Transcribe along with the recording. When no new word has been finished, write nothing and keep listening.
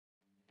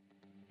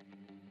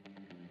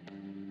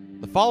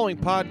following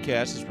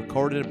podcast is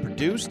recorded and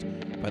produced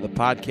by the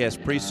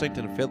Podcast Precinct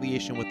in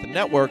affiliation with the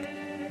network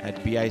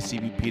at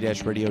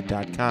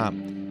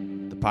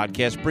bicbp-radio.com. The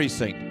Podcast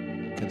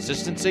Precinct.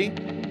 Consistency,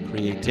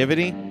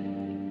 creativity,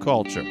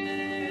 culture.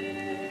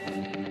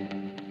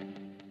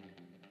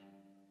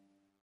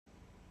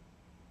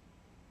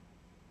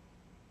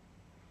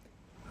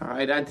 All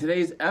right, on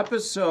today's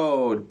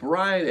episode,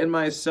 Brian and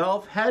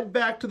myself head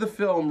back to the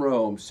film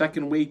room,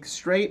 second week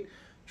straight,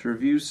 to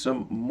review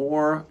some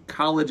more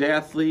college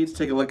athletes,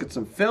 take a look at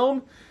some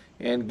film,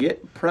 and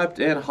get prepped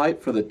and hyped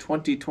for the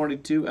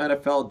 2022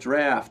 NFL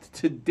Draft.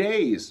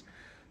 Today's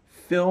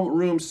film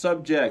room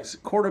subjects: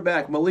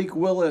 quarterback Malik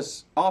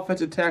Willis,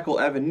 offensive tackle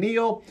Evan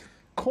Neal,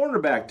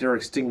 cornerback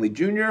Derek Stingley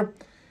Jr.,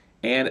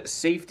 and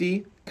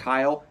safety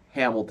Kyle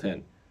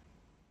Hamilton.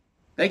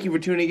 Thank you for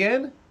tuning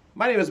in.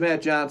 My name is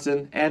Matt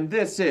Johnson, and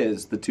this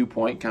is the 2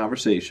 Point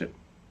Conversation.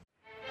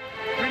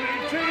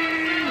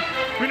 319!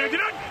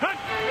 399! Hut!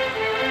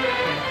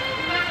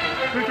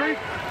 33!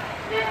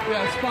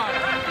 Yeah, spot.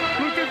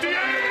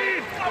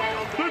 358!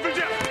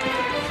 358!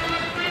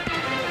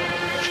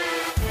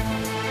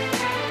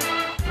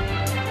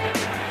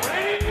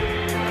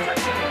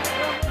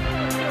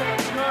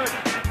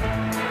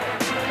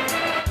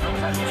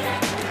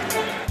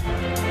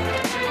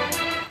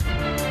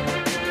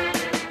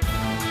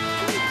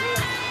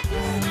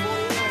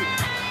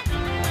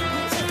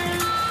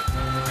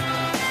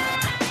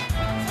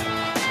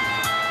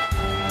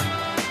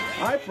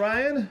 Hi,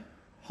 Brian.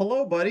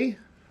 Hello, buddy.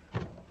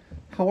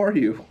 How are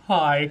you?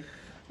 Hi.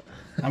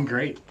 I'm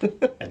great,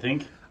 I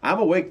think. I'm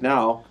awake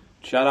now.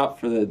 Shout out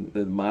for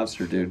the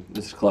monster, dude.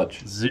 This is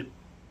clutch.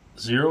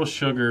 Zero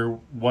sugar,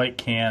 white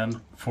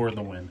can for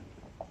the win.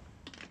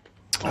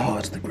 Oh,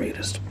 it's the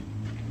greatest.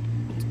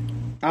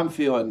 I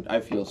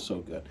feel so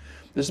good.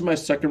 This is my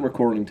second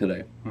recording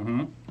today.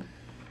 Mm-hmm.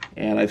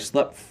 And I've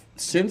slept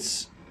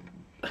since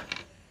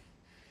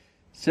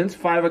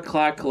 5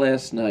 o'clock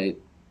last night.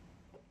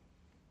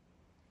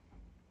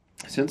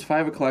 Since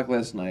 5 o'clock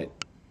last night,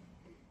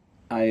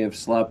 I have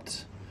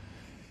slept.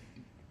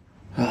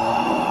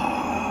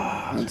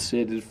 Let's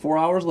see, I did 4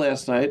 hours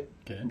last night,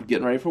 Okay.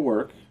 getting ready for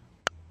work.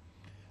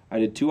 I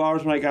did 2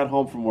 hours when I got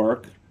home from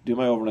work, do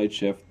my overnight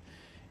shift,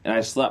 and I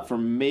slept for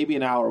maybe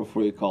an hour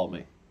before you called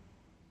me.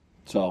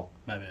 So.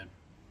 My bad.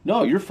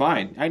 No, you're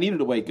fine. I needed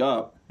to wake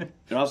up. And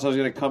also I was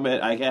going to come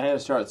in. I had to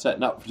start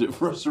setting up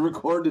for us to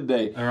record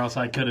today. Or else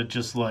I could have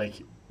just,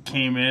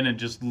 came in and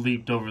just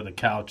leaped over the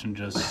couch and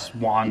just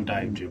swan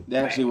dived you.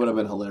 That actually would have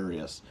been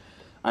hilarious.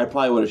 I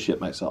probably would have shit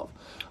myself.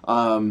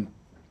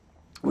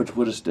 Which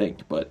would have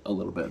stinked, but a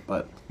little bit,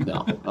 but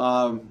no.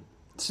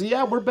 So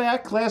yeah, we're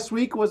back. Last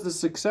week was the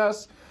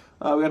success.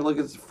 We got to look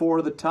at 4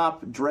 of the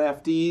top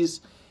draftees.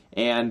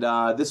 And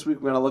this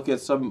week we're going to look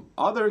at some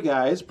other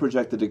guys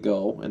projected to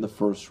go in the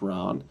first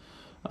round.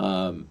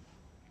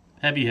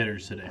 Heavy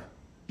hitters today.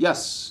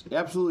 Yes,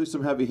 absolutely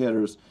some heavy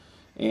hitters.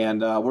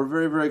 And we're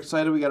very, very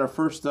excited. We got our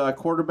first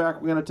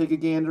quarterback we're going to take a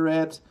gander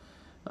at.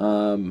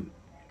 And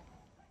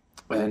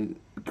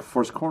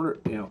first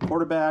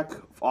quarterback,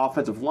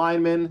 offensive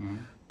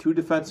lineman, 2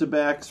 defensive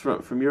backs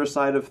from your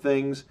side of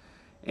things.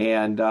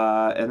 And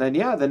then,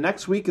 the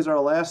next week is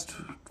our last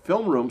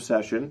film room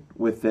session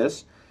with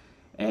this.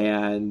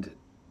 And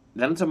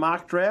then it's a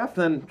mock draft.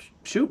 And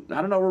shoot,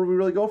 I don't know where we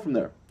really go from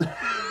there.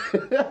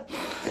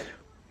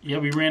 Yeah,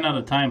 we ran out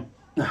of time.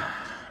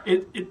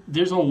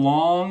 There's a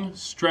long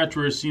stretch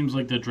where it seems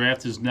like the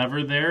draft is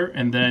never there,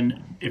 and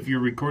then if you're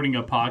recording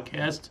a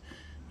podcast,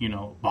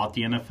 about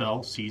the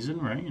NFL season,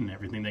 right, and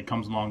everything that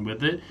comes along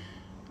with it,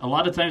 a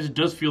lot of times it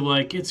does feel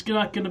like it's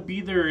not going to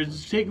be there.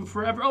 It's taking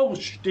forever. Oh,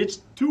 it's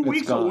 2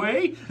 weeks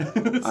away.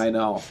 I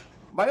know.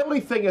 My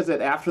only thing is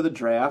that after the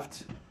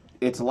draft,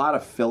 it's a lot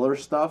of filler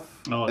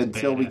stuff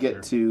until we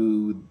get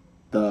to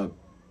the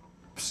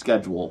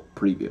schedule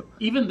preview.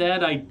 Even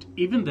that,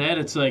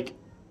 it's like,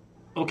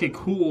 okay,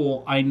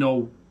 cool. I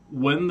know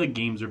when the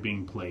games are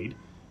being played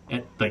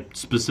at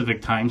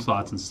specific time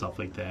slots and stuff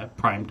like that.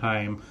 Prime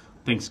time,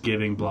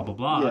 Thanksgiving, blah blah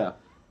blah. Yeah.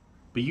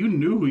 But you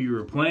knew who you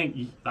were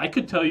playing. I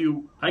could tell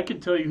you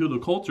who the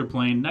Colts are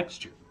playing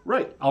next year.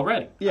 Right.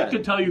 Already. Yeah. I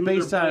could tell you who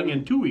they're playing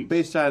in 2 weeks.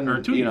 Based on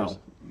or 2 years.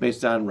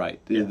 Based on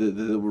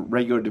the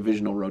regular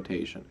divisional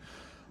rotation.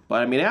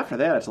 But I mean, after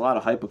that, it's a lot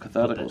of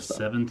hypothetical But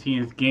stuff.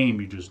 17th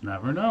game, you just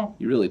never know.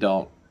 You really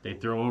don't. They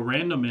throw a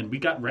random in. We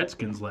got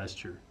Redskins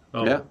last year.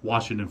 Oh, yeah.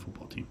 Washington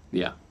football team.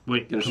 Yeah.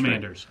 Wait,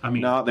 Commanders.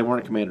 No, they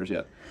weren't Commanders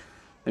yet.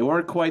 They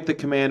weren't quite the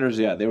Commanders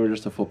yet. They were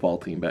just a football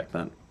team back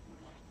then.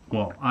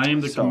 Well, I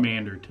am the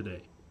commander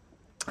today.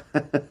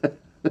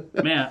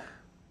 Matt,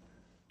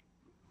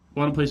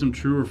 want to play some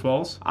true or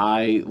false?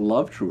 I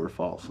love true or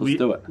false. Let's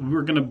do it.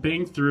 We're going to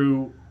bang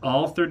through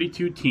all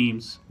 32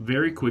 teams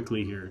very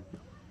quickly here.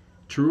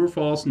 True or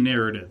false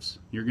narratives.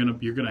 You're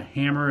gonna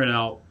hammer it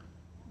out.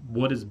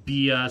 What is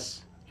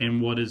BS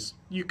and what is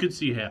you could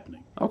see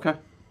happening. Okay.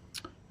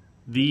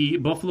 The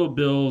Buffalo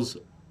Bills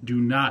do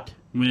not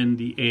win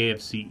the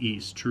AFC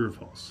East. True or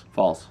false?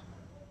 False.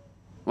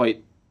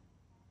 Wait.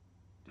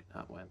 Did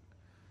not win.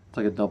 It's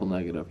like a double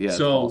negative. Yeah,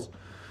 so,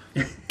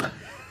 it's false.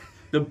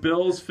 The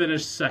Bills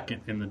finished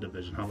second in the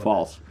division. How about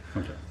False. that?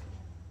 Okay.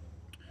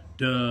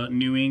 The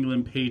New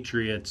England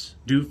Patriots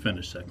do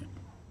finish second.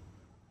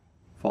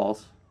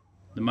 False.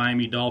 The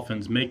Miami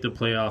Dolphins make the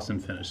playoffs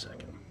and finish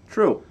second.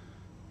 True.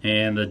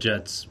 And the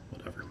Jets,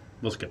 whatever.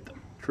 We'll skip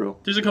them. True.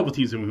 There's a couple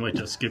teams that we might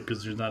just skip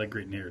because there's not a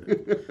great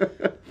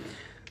narrative.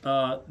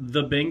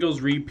 The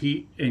Bengals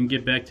repeat and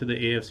get back to the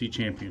AFC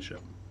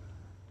Championship.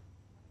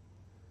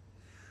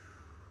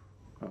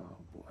 Oh,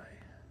 boy.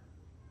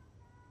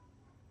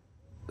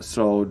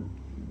 So,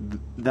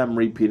 them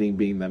repeating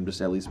being them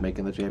just at least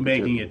making the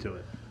championship? Making it to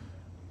it.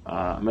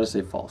 I'm going to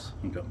say false.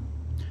 Okay.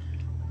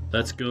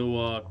 Let's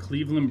go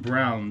Cleveland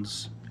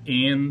Browns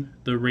and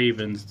the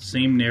Ravens.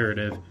 Same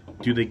narrative.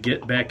 Do they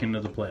get back into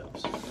the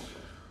playoffs?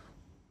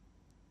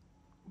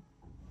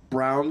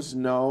 Browns,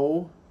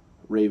 no.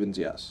 Ravens,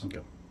 yes.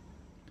 Okay.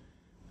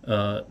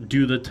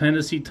 Do the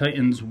Tennessee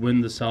Titans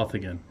win the South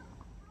again?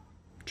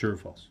 True or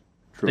false?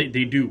 True.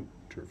 They do.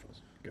 True or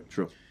false? Okay.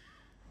 True.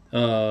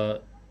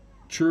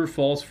 True or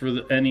false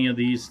for any of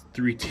these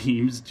three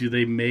teams? Do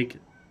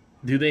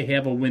they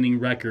have a winning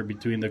record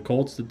between the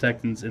Colts, the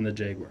Texans, and the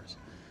Jaguars?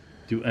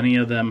 Do any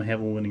of them have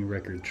a winning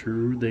record?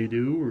 True, they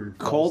do. Or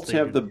false, Colts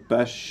have the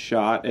best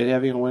shot at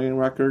having a winning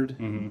record,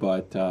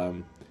 but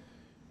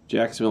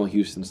Jacksonville and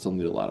Houston still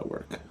need a lot of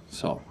work.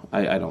 So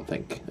I don't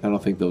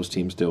think those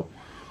teams do.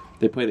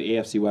 They play the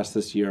AFC West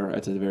this year.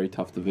 It's a very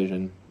tough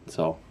division.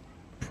 So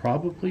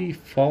probably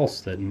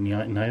false that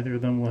neither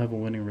of them will have a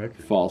winning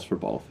record. False for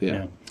both.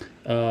 Yeah.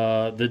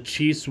 The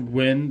Chiefs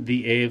win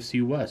the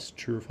AFC West.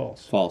 True or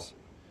false? False.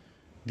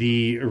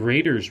 The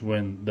Raiders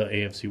win the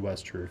AFC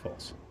West. True or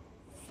false?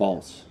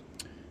 False.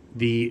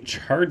 The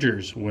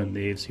Chargers win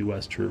the AFC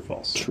West. True or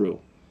false? True.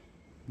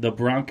 The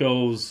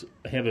Broncos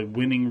have a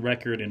winning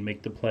record and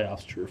make the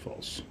playoffs. True or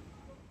false?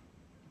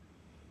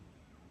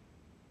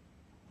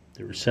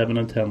 They were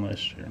 7-10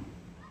 last year.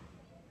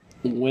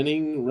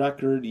 Winning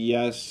record,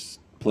 yes.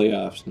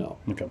 Playoffs, no.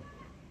 Okay.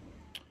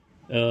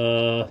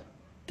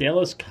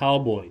 Dallas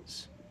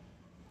Cowboys.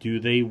 Do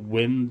they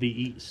win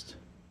the East?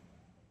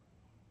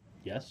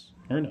 Yes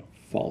or no?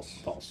 False.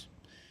 False.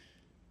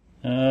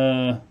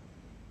 There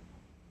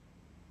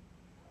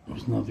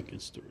was another good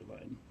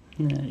storyline.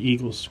 Yeah,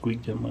 Eagles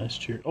squeaked in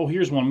last year. Oh,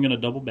 here's one. I'm going to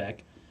double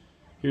back.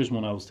 Here's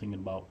one I was thinking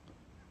about.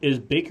 Is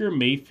Baker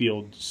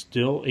Mayfield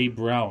still a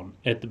Brown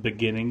at the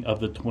beginning of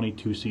the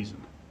 22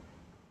 season?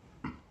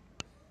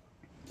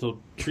 So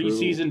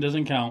preseason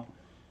doesn't count.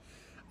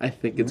 I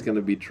think it's going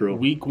to be true.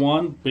 Week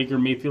 1, Baker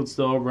Mayfield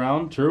still a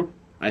Brown? True?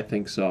 I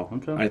think so.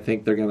 Okay. I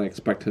think they're going to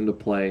expect him to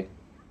play,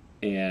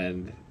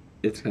 and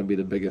it's going to be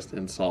the biggest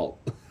insult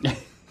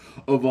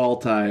of all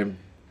time.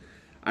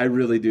 I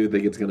really do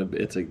think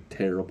it's a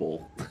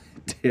terrible,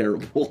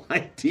 terrible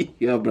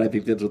idea, but I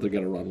think that's what they're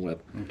going to run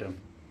with. Okay.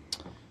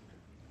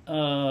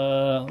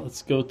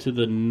 Let's go to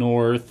the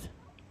North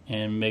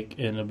and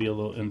it'll be a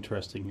little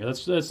interesting here.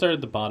 Let's start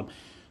at the bottom.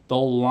 The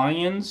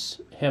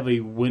Lions have a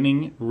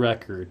winning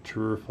record.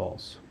 True or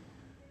false?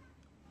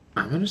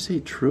 I'm going to say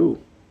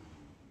true.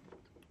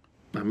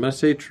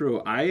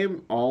 I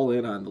am all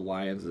in on the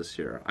Lions this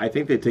year. I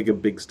think they take a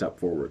big step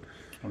forward.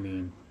 I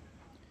mean,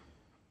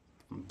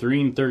 from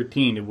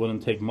 3-13, it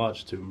wouldn't take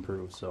much to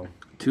improve. So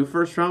 2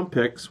 first-round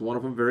picks, one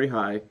of them very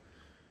high.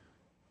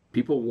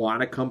 People want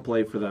to come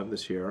play for them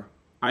this year.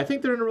 I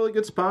think they're in a really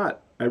good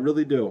spot. I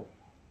really do.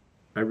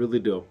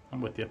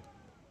 I'm with you.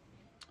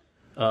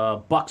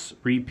 Bucks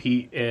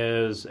repeat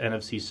as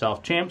NFC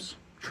South champs.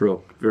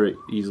 True. Very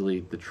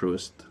easily the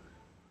truest.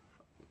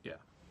 Yeah.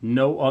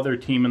 No other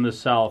team in the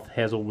South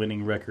has a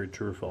winning record.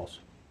 True or false?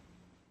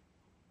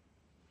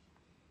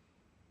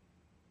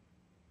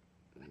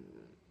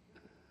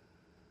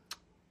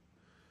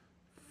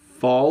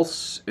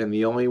 False, and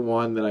the only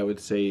one that I would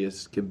say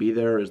can be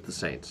there is the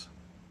Saints.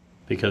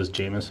 Because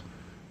Jameis?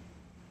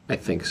 I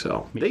think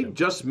so. Me They too.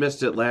 just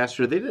missed it last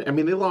year. They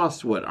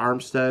lost what?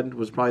 Armstead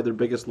was probably their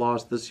biggest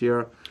loss this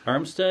year.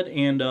 Armstead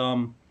and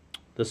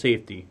the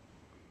safety.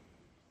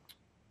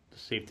 The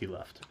safety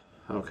left.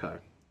 Okay.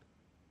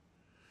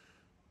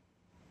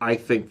 I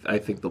think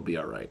they'll be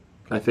all right.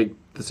 I think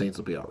the Saints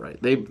will be all right.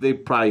 They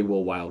probably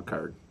will wild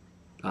card,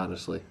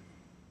 honestly.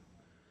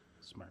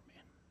 Smart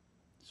man.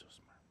 So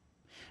smart.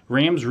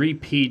 Rams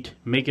repeat,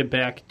 make it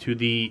back to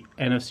the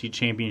NFC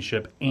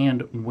Championship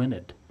and win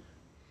it.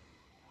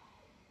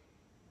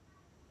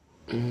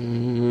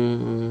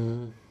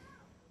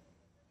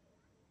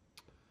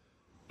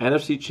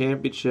 NFC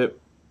Championship,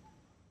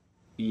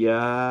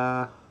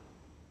 yeah.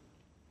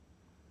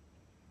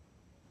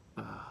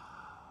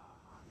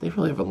 They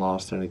really haven't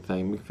lost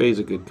anything. McVay's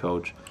a good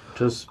coach.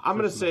 I'm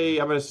gonna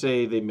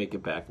say they make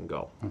it back and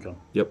go. Okay.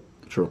 Yep,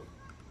 true.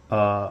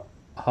 How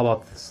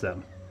about this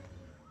then?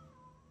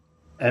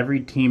 Every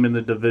team in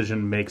the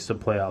division makes the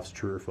playoffs.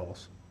 True or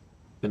false?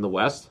 In the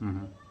West,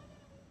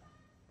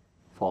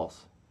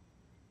 false.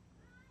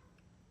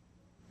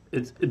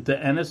 It's the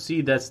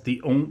NFC. That's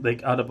the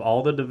only out of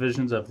all the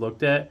divisions I've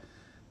looked at.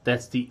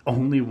 That's the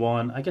only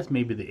one. I guess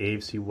maybe the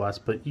AFC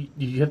West, but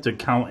you have to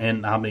count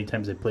in how many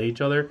times they play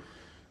each other.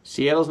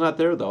 Seattle's not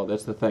there, though.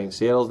 That's the thing.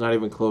 Seattle's not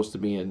even close to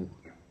being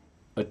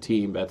a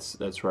team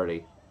that's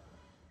ready.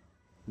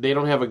 They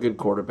don't have a good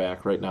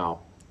quarterback right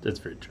now. That's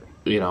very true.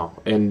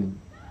 And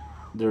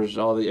there's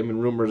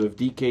rumors of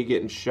DK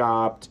getting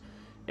shopped,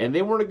 and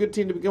they weren't a good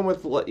team to begin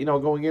with,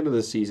 going into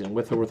the season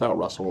with or without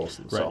Russell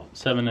Wilson. Right,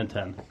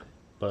 7-10.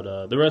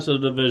 But the rest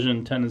of the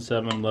division,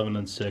 10-7,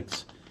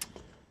 11-6.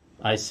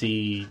 I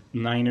see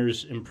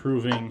Niners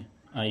improving.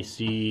 I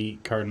see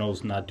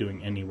Cardinals not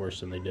doing any worse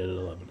than they did at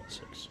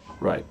 11-6.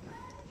 Right.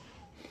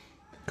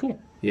 Cool.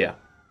 Yeah.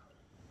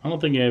 I don't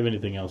think I have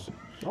anything else.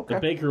 Okay. The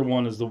Baker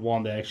one is the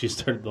one that actually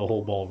started the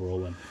whole ball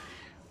rolling.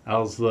 I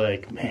was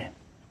like, man,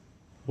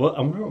 I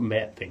wonder what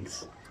Matt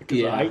thinks.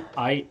 Yeah.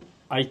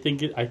 I think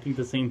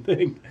the same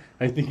thing.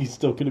 I think he's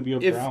still going to be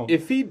a Brown.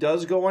 If he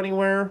does go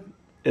anywhere,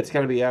 it's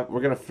going to be.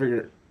 We're going to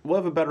figure. We'll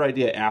have a better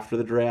idea after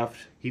the draft.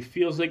 He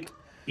feels like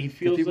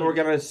people are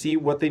going to see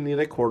what they need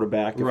at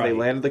quarterback. If they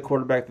landed the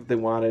quarterback that they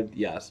wanted,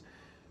 yes.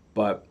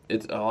 But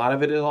a lot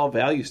of it is all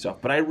value stuff.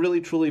 But I really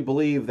truly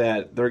believe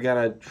that they're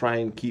going to try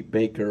and keep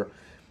Baker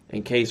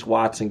in case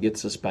Watson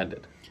gets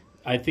suspended.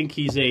 I think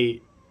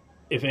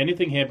if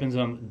anything happens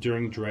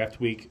during draft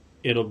week,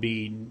 it'll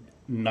be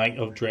night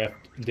of draft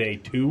day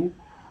 2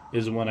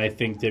 is when I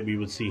think that we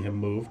would see him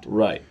moved.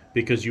 Right.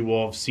 Because you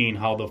will have seen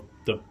how the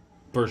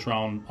first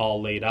round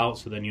all laid out,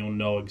 so then you'll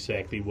know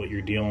exactly what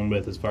you're dealing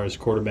with as far as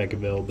quarterback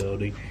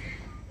availability.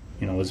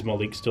 Is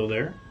Malik still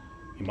there?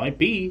 He might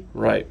be.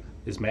 Right.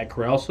 Is Matt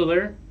Corral still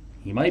there?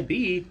 He might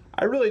be.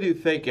 I really do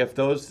think if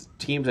those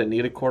teams that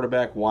need a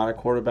quarterback want a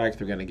quarterback,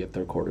 they're going to get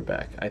their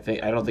quarterback. I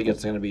don't think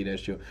it's going to be an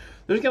issue.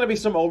 There's going to be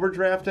some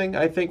overdrafting,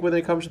 I think, when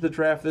it comes to the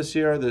draft this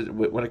year,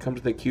 when it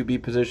comes to the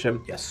QB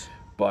position. Yes.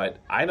 But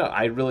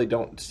I really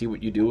don't see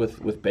what you do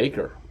with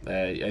Baker.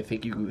 I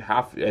think you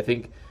have.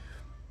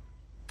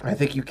 I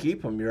think you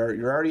keep him.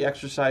 You're already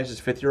exercised his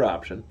 5th-year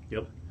option.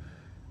 Yep.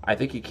 I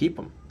think you keep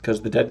him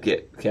because the dead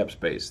cap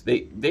space.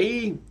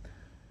 They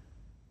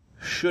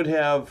should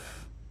have.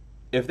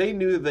 If they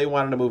knew that they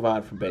wanted to move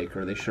on from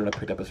Baker, they shouldn't have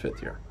picked up his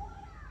 5th year.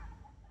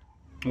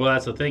 Well,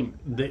 that's the thing.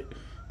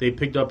 They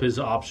picked up his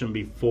option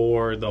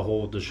before the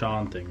whole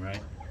Deshaun thing, right?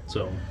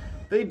 So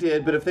they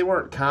did, but if they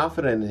weren't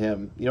confident in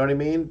him, you know what I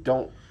mean?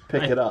 Don't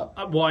pick it up.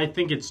 Well, I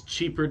think it's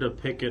cheaper to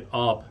pick it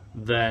up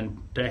than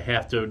to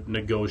have to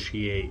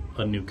negotiate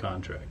a new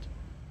contract.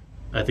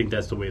 I think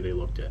that's the way they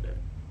looked at it.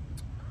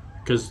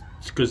 Because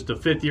the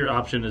 5th-year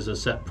option is a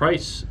set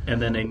price, and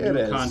then a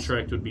new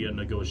contract would be a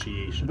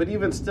negotiation. But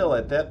even still,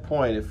 at that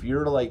point, if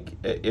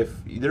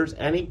there's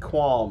any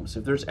qualms,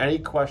 if there's any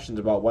questions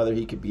about whether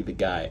he could be the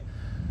guy,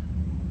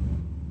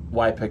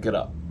 why pick it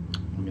up?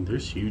 I mean,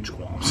 there's huge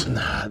qualms.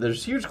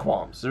 There's huge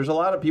qualms. There's a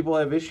lot of people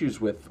have issues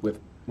with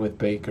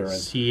Baker. And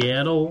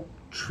Seattle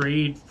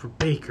trade for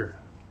Baker.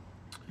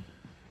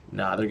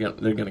 Nah, they're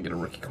gonna get a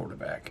rookie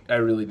quarterback. I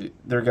really do.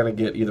 They're gonna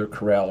get either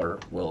Corral or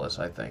Willis,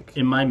 I think.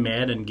 In my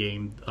Madden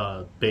game,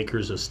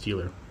 Baker's a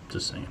Steeler.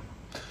 Just saying.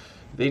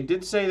 They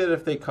did say that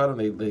if they cut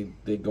him,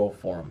 they go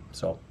for him.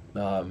 So,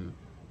 and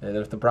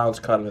if the Browns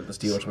cut him, that the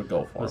Steelers would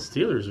go for him. The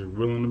Steelers are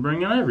willing to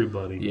bring in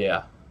everybody.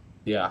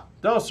 Yeah.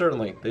 No,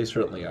 certainly they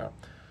certainly are.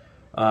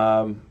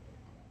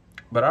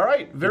 But all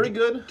right, very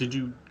good. Did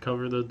you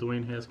cover the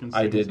Dwayne Haskins?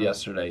 I did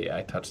yesterday. Yeah,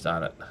 I touched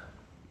on it.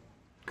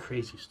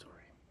 Crazy story.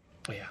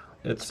 Yeah.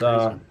 It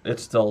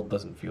still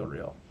doesn't feel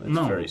real. It's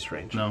very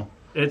strange. No.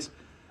 It's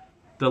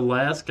the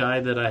last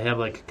guy that I have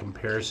like a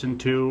comparison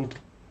to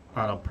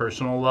on a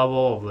personal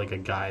level of like a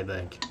guy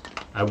that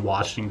I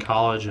watched in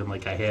college and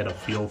like I had a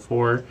feel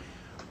for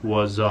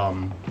was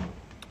the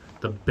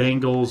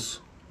Bengals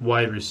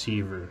wide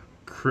receiver,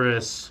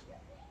 Chris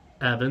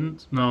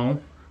Evans. No,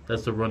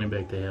 that's the running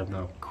back they have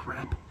now.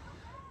 Crap.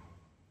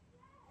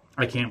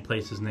 I can't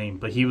place his name,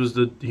 but he was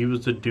the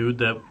dude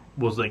that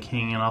was like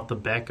hanging off the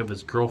back of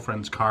his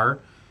girlfriend's car,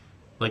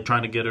 like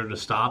trying to get her to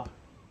stop,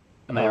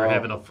 and they were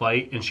having a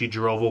fight, and she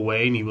drove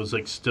away, and he was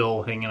like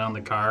still hanging on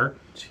the car.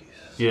 Jesus.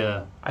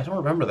 Yeah. I don't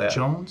remember that.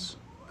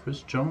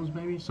 Chris Jones,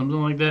 maybe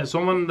something like that.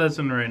 Someone that's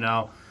in right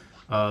now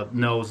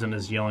knows and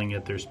is yelling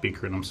at their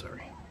speaker, and I'm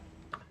sorry.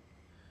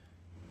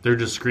 They're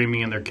just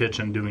screaming in their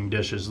kitchen, doing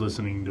dishes,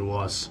 listening to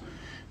us.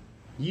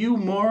 You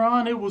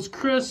moron! It was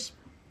Chris.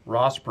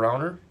 Ross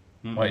Browner.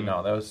 Mm-hmm. Wait,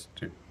 no, that was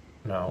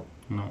no.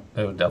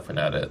 That was definitely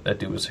not it. That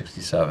dude was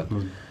 67.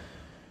 Mm-hmm.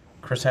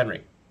 Chris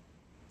Henry.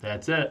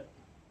 That's it.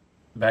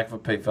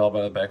 Fell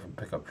by the back of a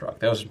pickup truck.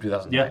 That was in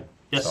 2009. Yeah.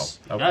 Yes.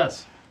 So, okay.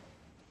 Yes.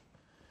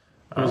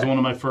 It was one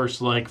of my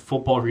first like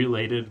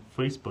football-related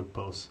Facebook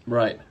posts.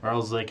 Right. Where I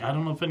was like, I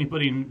don't know if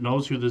anybody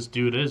knows who this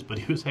dude is, but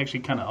he was actually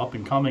kind of up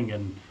and coming,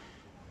 and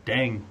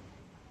dang,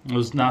 it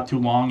was not too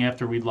long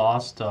after we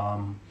lost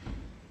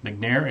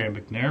McNair, and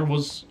McNair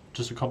was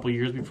just a couple of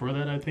years before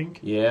that, I think.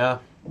 Yeah.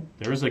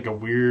 There was like a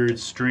weird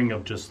string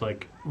of just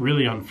like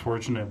really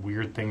unfortunate,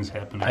 weird things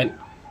happening.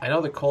 I know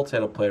the Colts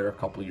had a player a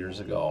couple of years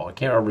ago. I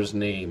can't remember his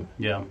name.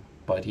 Yeah.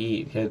 But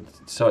he had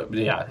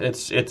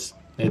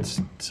it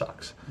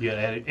sucks.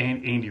 Yeah,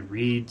 Andy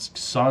Reid's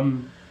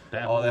son.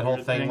 That whole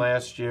thing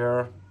last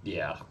year.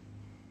 Yeah.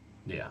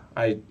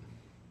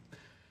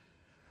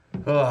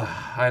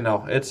 I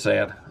know. It's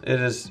sad.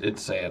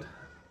 It's sad.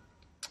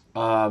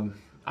 On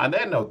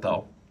that note,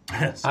 though,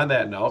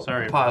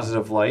 Sorry,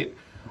 positive light,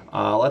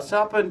 let's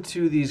hop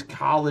into these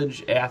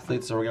college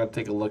athletes that we're going to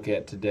take a look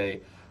at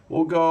today.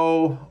 We'll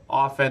go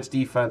offense,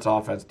 defense.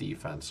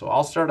 So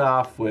I'll start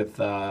off with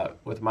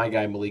my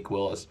guy, Malik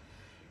Willis,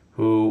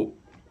 who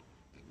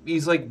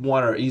he's like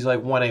 1A,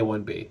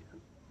 1B,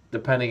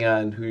 depending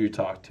on who you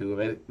talk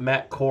to.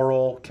 Matt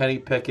Corral, Kenny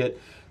Pickett.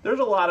 There's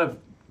a lot of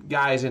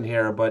guys in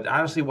here, but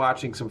honestly,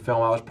 watching some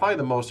film, I was probably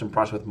the most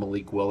impressed with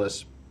Malik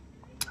Willis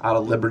out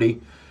of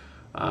Liberty.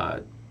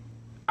 I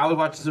was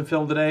watching some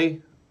film today,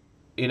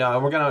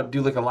 and we're going to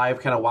do like a live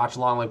kind of watch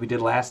along like we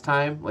did last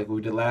time, like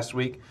we did last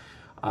week.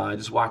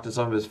 Just watching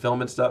some of his film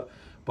and stuff.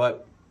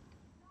 But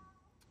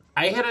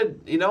I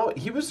had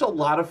he was a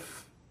lot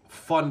of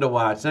fun to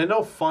watch. And I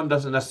know fun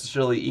doesn't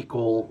necessarily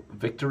equal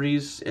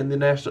victories in the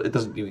national. It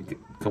doesn't even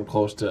come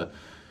close to,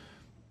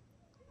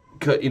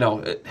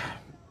 it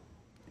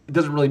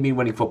doesn't really mean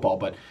winning football.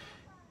 But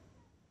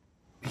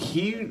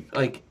he,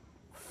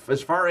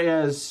 as far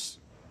as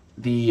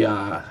the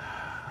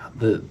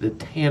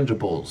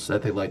tangibles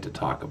that they like to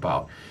talk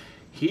about,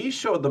 he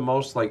showed the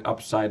most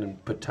upside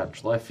and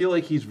potential. I feel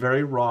like he's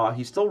very raw.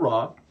 He's still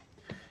raw.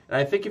 And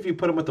I think if you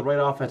put him with the right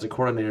offensive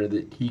coordinator,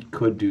 that he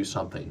could do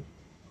something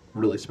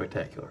really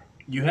spectacular.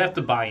 You have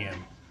to buy in.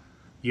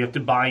 You have to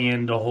buy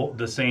in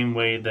the same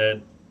way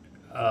that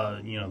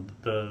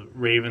the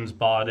Ravens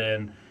bought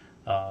in,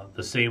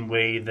 the same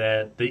way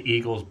that the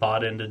Eagles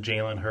bought into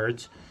Jalen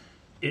Hurts.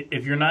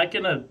 If you're not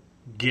going to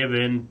give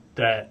in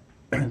that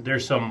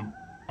there's some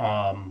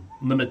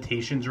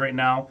limitations right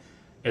now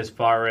as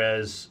far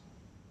as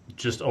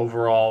just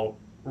overall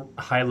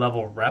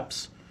high-level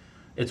reps,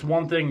 it's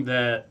one thing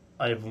that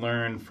I've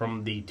learned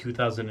from the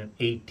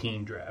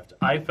 2018 draft.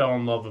 I fell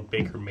in love with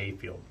Baker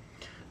Mayfield,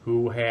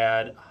 who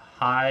had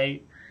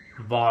high-volume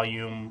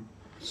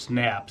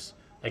snaps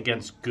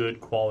against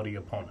good quality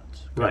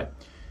opponents. Right.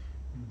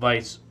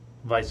 Vice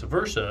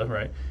versa,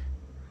 right?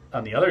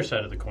 On the other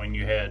side of the coin,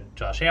 you had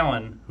Josh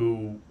Allen,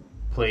 who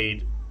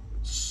played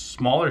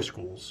smaller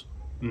schools,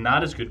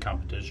 not as good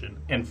competition,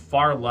 and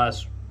far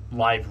less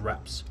live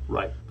reps.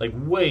 Right.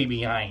 Way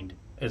behind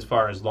as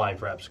far as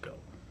live reps go.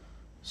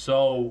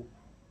 So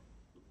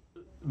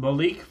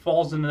Malik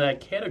falls into that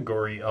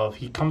category of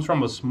he comes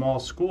from a small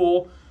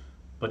school,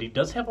 but he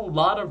does have a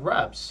lot of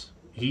reps.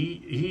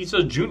 He's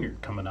a junior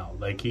coming out.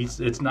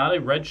 It's not a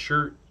red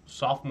shirt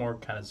sophomore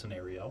kind of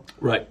scenario.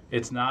 Right.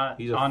 It's not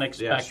He's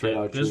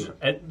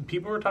unexpected.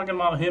 People were talking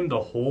about him the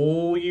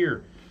whole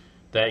year,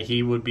 that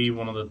he would be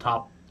one of the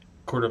top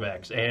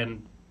quarterbacks.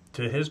 And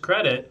to his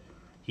credit,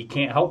 he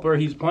can't help where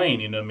he's playing.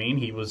 You know what I mean?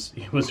 He was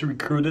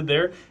recruited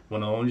there,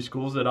 one of the only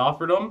schools that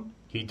offered him.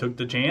 He took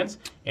the chance,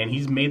 and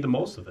he's made the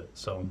most of it.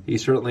 So he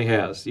certainly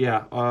has.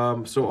 Yeah.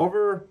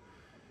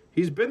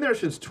 He's been there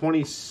since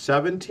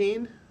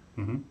 2017.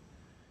 Mm-hmm.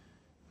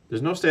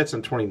 There's no stats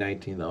in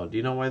 2019 though. Do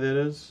you know why that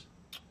is?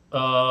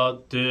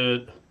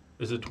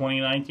 Is it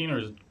 2019 or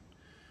is it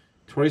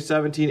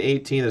 2017,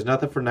 18? There's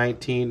nothing for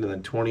 19, and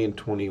then 20 and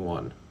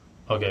 21.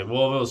 Okay,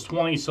 well, if it was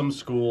 20, some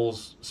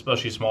schools,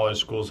 especially smaller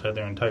schools, had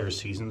their entire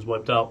seasons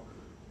wiped out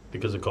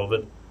because of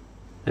COVID.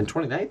 In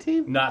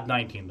 2019? Not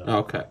 19, though. Oh,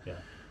 okay. Yeah.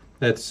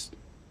 That's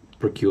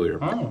peculiar.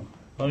 Oh,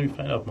 let me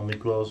find out if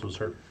Malik Willis was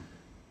hurt.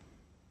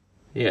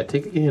 Yeah,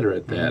 take a gander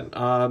at that.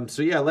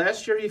 Mm-hmm.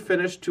 Last year he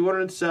finished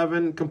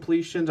 207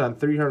 completions on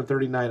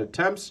 339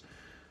 attempts,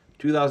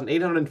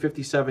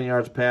 2,857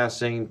 yards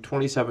passing,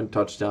 27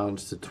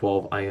 touchdowns to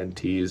 12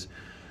 INTs.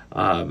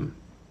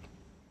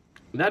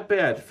 Not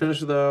bad.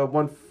 Finished with a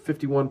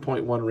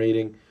 151.1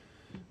 rating.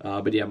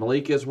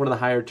 Malik is one of the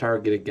higher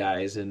targeted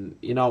guys. And,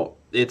 he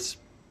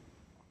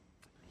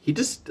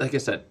just, like I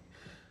said,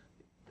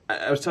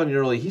 I was telling you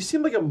earlier, he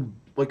seemed like a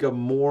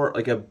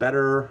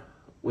better,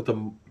 with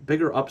a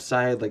bigger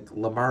upside, like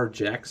Lamar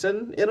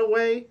Jackson in a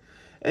way.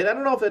 And I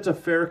don't know if that's a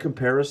fair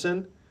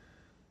comparison.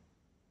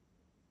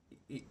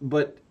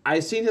 But I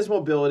seen his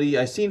mobility,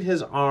 I seen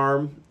his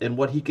arm and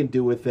what he can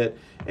do with it.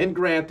 And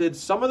granted,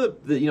 some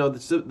of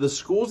the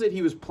schools that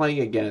he was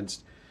playing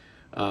against,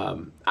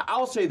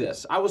 I'll say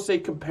this, I will say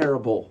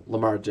comparable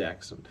Lamar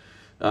Jackson,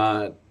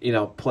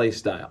 play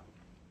style.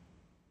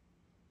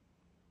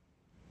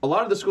 A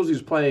lot of the schools he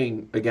was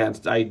playing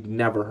against, I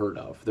never heard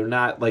of. They're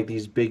not like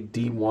these big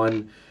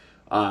D1,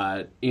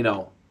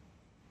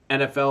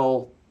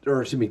 NFL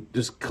or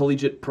just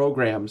collegiate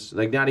programs,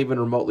 not even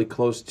remotely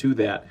close to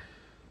that.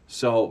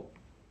 So,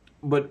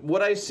 but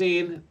what I've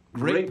seen,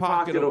 great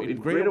pocket,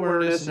 great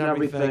awareness and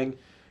everything,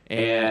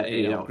 and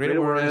great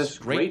awareness,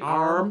 great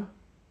arm.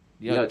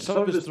 Some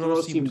of his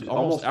throws seemed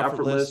almost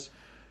effortless.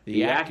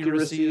 The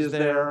accuracy is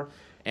there,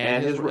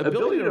 and his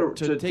ability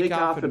to take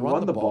off and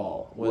run the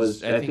ball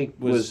was in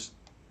this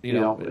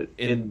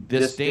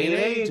day and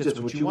age, that's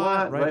what you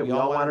want, right? We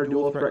all want our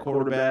dual threat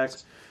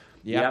quarterbacks.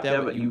 You have to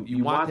have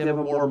you want to have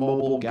a more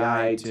mobile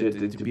guy to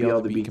be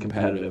able to be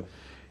competitive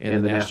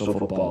in the National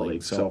Football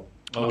League. So.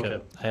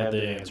 Okay, I have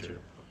the answer.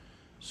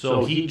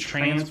 So he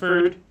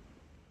transferred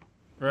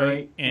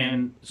right?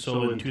 And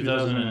so in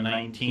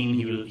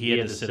 2019, he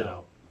had to sit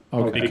out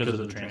because of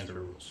the transfer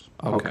rules.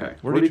 Okay.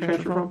 Where did he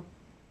transfer from?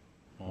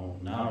 Oh,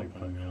 now you're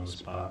putting me on the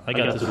spot. I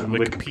got this from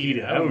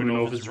Wikipedia. I don't even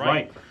know if it's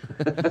right.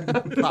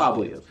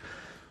 Probably is.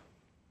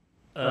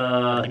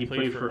 He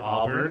played for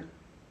Auburn,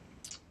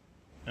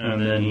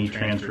 and then he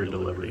transferred to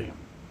Liberty.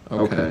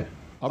 Okay.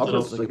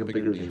 Auburn's like a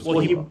bigger team.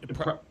 Well,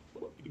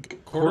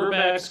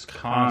 quarterbacks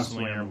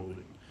constantly are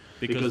moving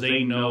because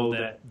they know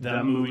that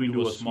them moving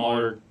to a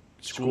smaller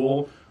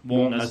school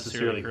won't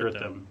necessarily hurt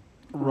them.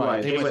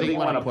 Right. They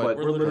want to put.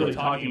 We're literally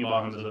talking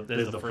about him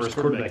as the first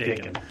quarterback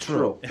taken.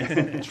 True.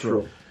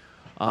 True.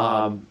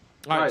 All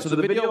right. So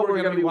the video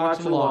we're going to be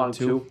watching along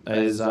to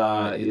is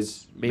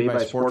made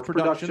by Sports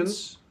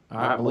Productions.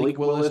 Malik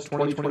Willis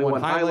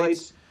 2021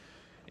 highlights.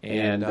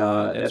 And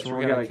that's where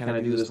we're going to kind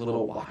of do this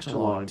little watch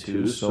along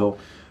to. So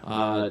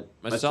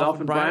myself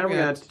and Brian, we're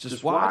going to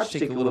just watch,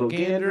 take a little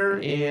gander,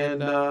 and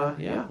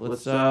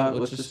let's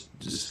just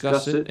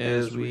discuss it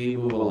as we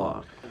move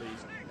along.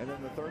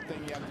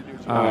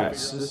 All right,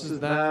 so this is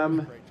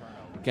them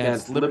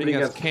against Liberty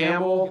against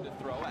Campbell.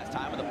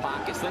 Time in the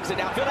pocket, slings it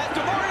downfield. That's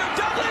DeMario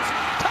Douglas.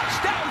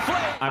 Touchdown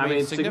play. I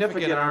mean,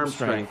 significant arm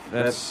strength.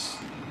 That's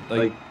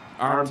like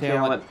arm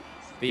talent.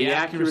 The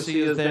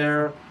accuracy is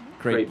there.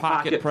 Great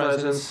pocket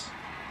presence.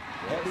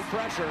 Heavy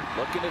pressure.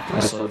 Looking at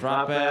Nice little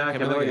drop back. I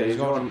mean, look at it. He's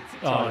going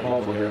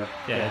over here.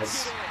 Yeah,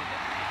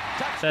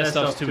 that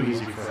stuff's too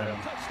easy for him.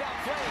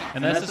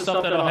 And that's the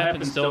stuff that'll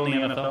happen still in the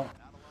NFL.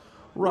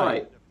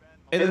 Right.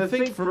 And the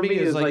thing for me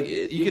is, like,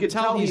 you can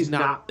tell it's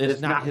not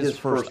his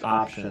first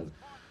option.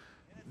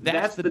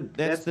 That's the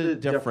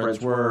difference.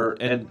 Where,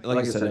 and like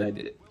I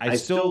said,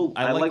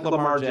 I like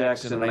Lamar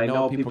Jackson, and I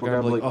know people are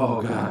going to be like,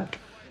 oh God,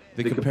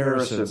 the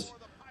comparisons.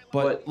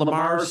 But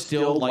Lamar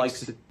still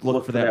likes to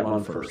look for that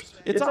run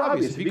first. It's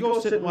obvious. If you go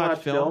sit and watch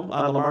film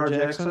on Lamar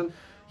Jackson,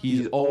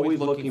 he's always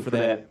looking for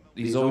that.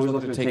 He's always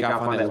looking to take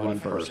off on that run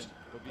first.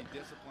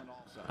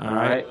 All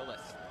right.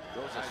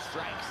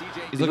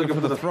 He's looking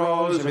for the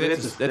throws. I mean,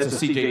 that's a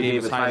C.J.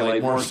 Davis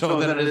highlight more so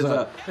than it is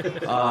a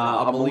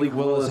Malik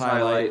Willis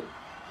highlight.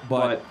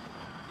 But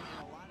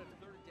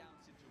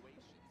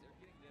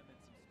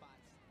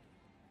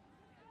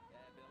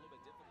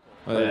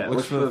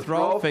looks for the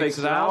throw, fakes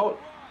it out,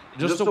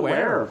 just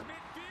aware.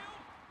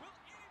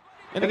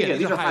 And again,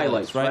 these are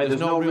highlights, right? There's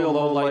no real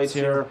low lights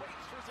here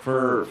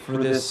for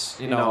this,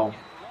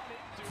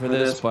 for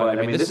this. But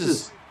I mean, this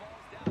is.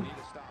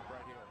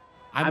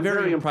 I'm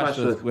very impressed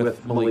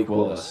with Malik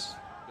Willis.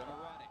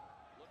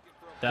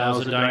 That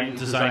was a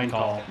design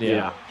call.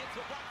 Yeah.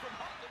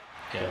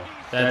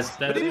 That's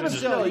but even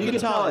still, you can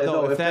tell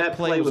though if that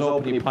play was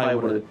open, he probably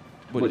would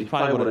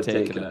have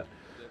taken it.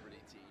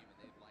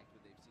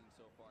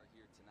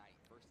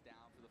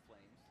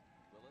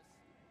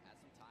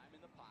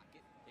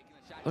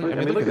 I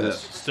mean, look at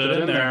this. Stood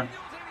in there.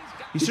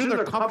 He stood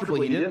there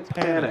comfortably. He didn't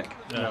panic.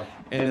 No.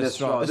 And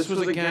this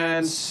was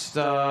against.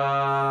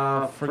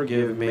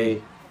 Forgive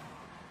me.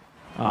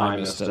 Oh, I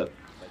missed it.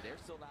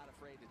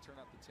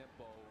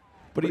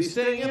 But he's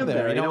staying in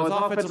there. His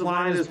offensive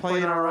line is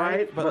playing all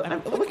right. But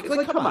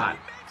come on.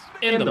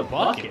 In the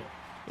bucket.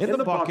 In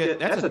the bucket.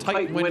 That's a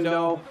tight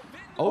window.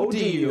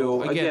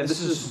 ODU. Again,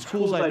 this is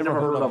schools I've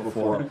never heard of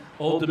before.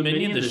 Old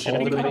Dominion, the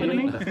shipping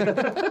company.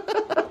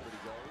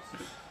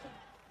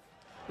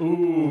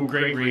 Ooh,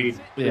 great read.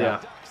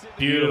 Yeah.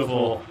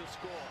 Beautiful.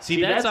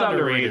 See, that's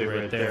underrated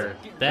right there.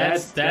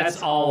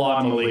 That's all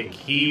on Malik.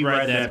 He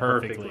read that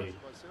perfectly.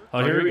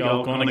 Oh, here we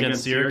go. Going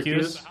against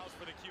Syracuse.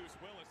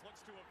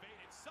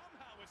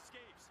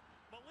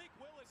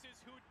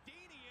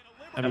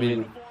 I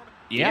mean,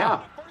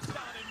 yeah.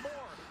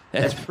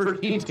 That's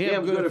pretty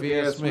damn good if you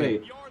ask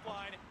me.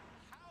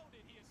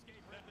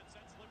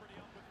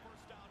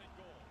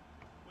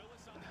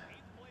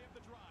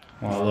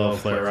 Well, a little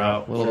flare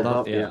out. Little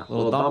dump, yeah.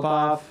 Little dump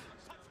off.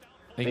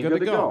 Ain't good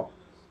to go.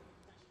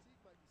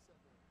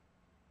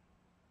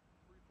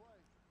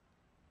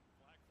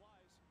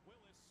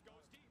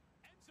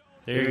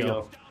 There you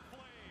go.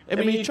 I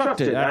mean, he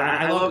trucked it.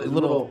 I love the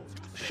little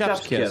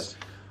chef's kiss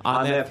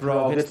on that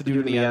throw. Hits the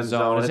dude in the end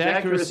zone. His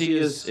accuracy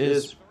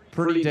is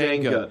pretty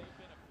dang good.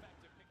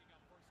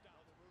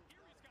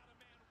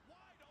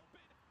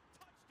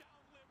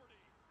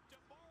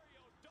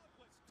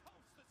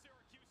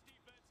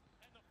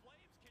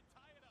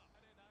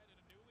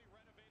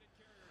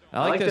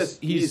 I like this.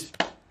 He's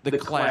the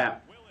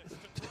clap.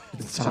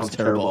 It sounds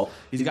terrible.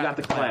 He's got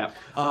the clap.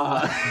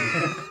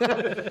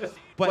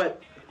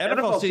 But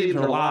NFL stadiums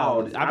are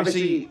loud.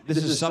 Obviously, this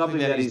is something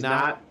that he's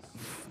not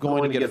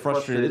going to get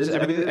frustrated.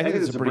 I think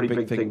this is a pretty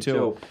big thing,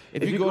 too.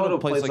 If you go to a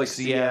place like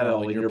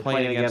Seattle and you're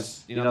playing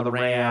against the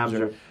Rams,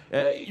 or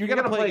you're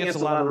going to play against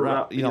a lot of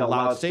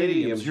loud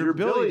stadiums, your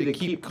ability to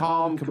keep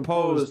calm,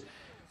 composed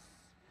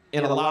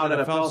in a loud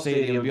NFL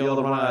stadium, be able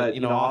to run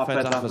a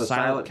offense off a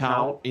silent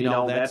count,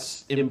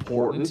 that's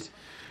important.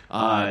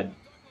 The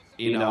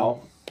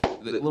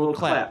little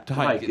clap to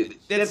hike.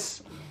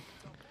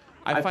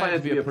 I find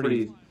it to be a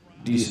pretty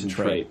decent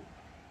trait.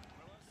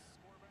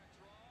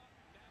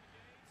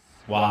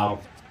 Wow.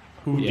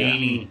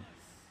 Houdini. Yeah.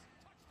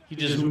 He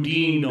just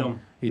Houdini'd him.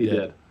 He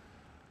did.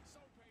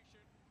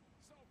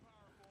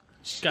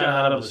 Just got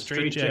out of a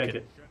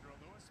straitjacket.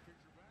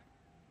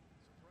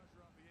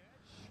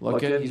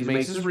 He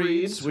makes his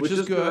reads, which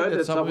is good.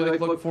 That's something we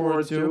look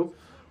forward to.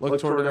 Look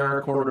toward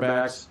our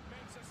quarterbacks.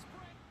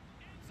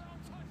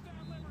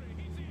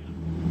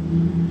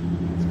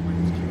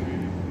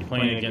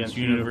 Playing against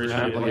University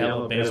of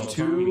Alabama.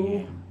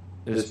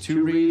 There's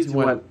two reads.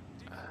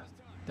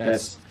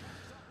 That's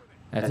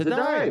a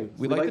dime.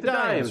 We like the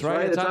dimes,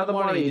 right? It's on the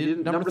money.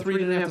 Number 3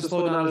 didn't have to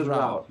slow down his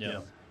route.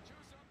 Yeah.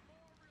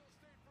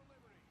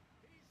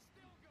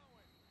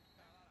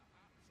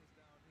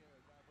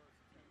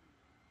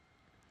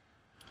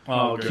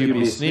 Oh,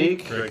 QB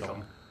sneak. Great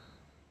call.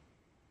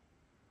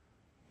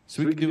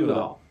 So we can do it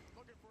all.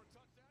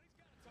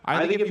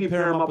 I think if you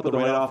pair him up with the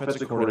right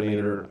offensive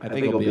coordinator, I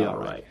think he'll be all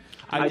right.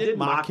 I did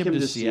mock him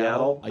to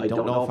Seattle. I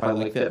don't know if I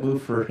like that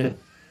move for him.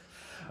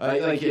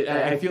 I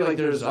feel like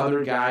there's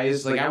other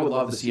guys. I would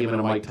love to see him in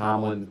a Mike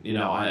Tomlin,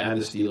 on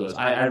the Steelers.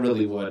 I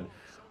really would.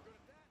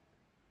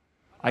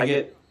 I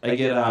get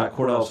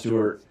Cordell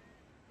Stewart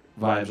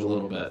vibes a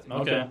little bit.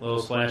 Okay,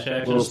 little slash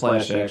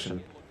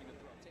action.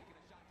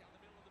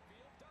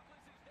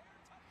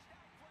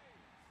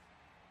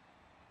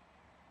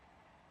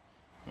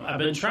 I've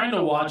been trying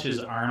to watch his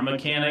arm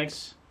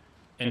mechanics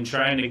and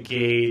trying to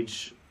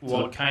gauge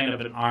what kind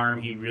of an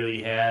arm he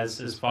really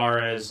has as far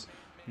as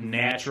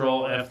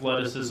natural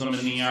athleticism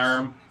in the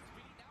arm.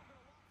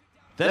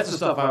 That's the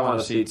stuff I want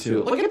to see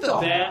too. Look at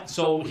that.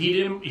 So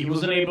he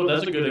wasn't able.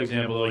 That's a good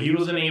example though. He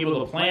wasn't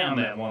able to play on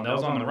that one. That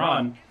was on the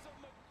run,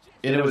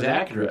 and it was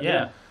accurate.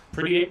 Yeah,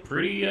 pretty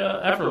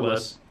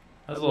effortless.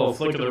 That's a little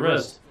flick of the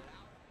wrist.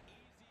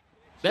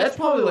 That's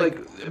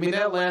probably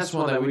that last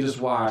one that we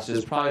just watched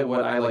is probably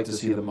what I like to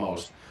see the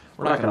most.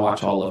 We're not going to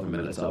watch all 11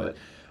 minutes of it,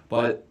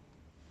 but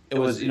it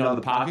was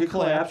the pocket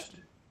collapsed,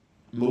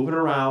 moving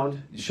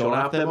around, showing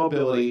off that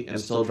mobility, and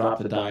still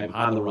dropped the dime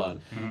on the run.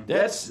 Mm-hmm.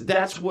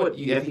 That's what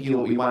I think you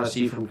want to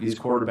see from these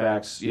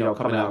quarterbacks,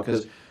 coming out,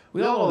 because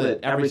we all know that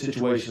every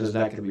situation is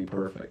not going to be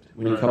perfect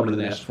when you come to the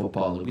National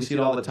Football League. We see it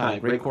all the time.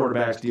 Great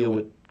quarterbacks deal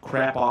with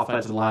crap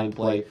offensive line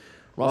play.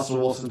 Russell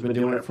Wilson's been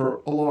doing it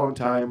for a long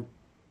time.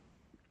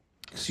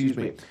 Excuse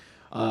me.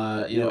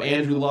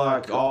 Andrew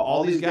Luck,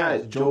 all these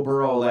guys, Joe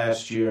Burrow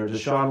last year,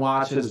 Deshaun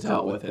Watson's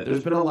dealt with it.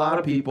 There's been a lot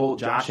of people,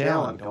 Josh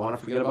Allen, don't want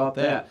to forget about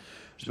that.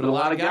 There's been a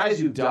lot of guys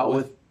who've dealt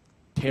with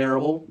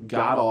terrible,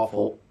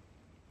 god-awful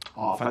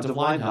offensive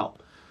line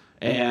help.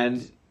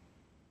 And,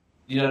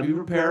 to be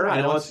prepared,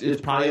 I know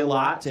it's probably a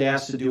lot to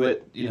ask to do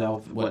it,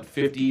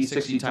 50,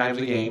 60 times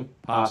a game,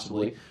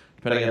 possibly,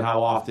 depending on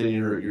how often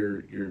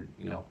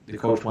the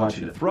coach wants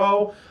you to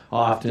throw, how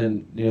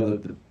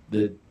often,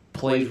 the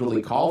plays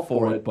really call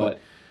for it, but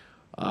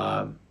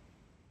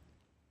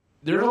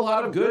there's a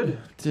lot of good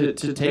to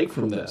take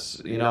from this.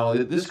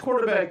 This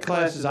quarterback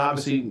class is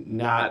obviously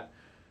not.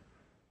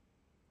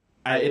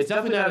 It's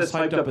definitely not as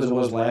hyped up as it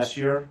was last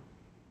year.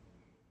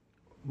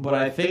 But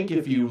I think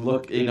if you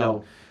look,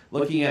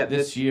 looking at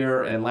this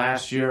year and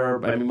last year,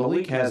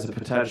 Malik has the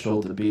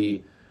potential to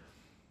be.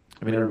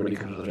 Everybody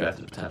comes to the draft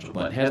has potential,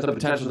 but has the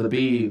potential to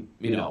be.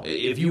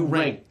 If you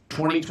rank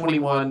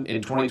 2021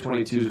 and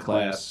 2022's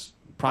class.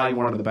 Probably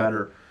one of the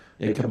better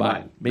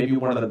combined. Maybe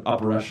one of the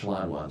upper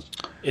echelon ones.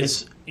 We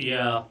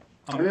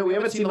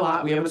haven't seen a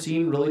lot. We haven't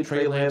seen really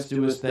Trey Lance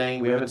do his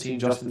thing. We haven't seen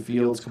Justin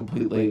Fields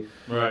completely.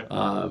 Right.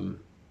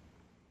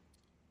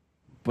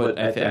 But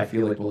I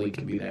feel like Malik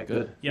can be that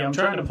good. Yeah, I'm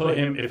trying to put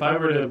him. If I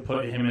were to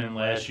put him in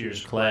last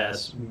year's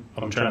class,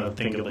 I'm trying to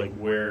think of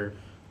where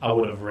I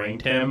would have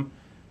ranked him,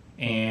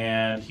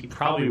 and he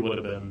probably would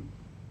have been.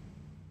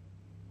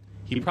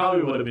 He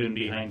probably would have been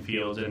behind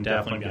Fields and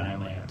definitely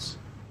behind Lance.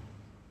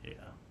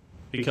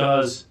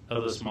 Because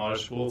of the smaller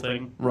school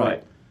thing.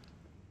 Right.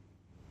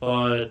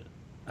 But,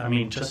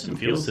 Justin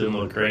Fields didn't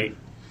look great.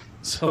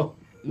 So.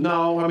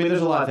 No,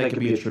 there's a lot that could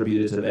be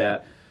attributed to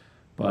that.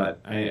 But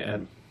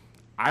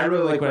I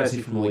really like what I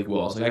see from Malik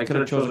Willis. I could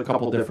have chosen a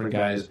couple different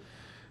guys.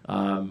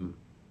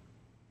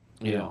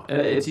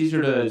 It's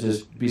easier to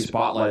just be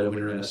spotlighted when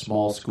you're in a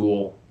small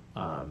school,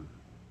 a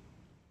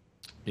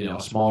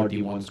smaller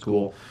D1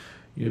 school.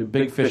 You're a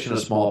big fish in a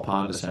small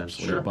pond,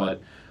 essentially. Sure.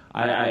 But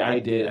I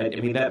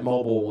did. That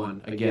mobile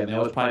one, again, that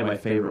was probably my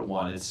favorite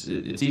one. It's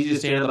easy to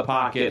stand in the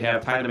pocket,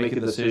 have time to make a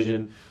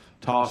decision,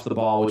 toss the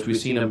ball, which we've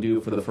seen him do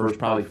for the first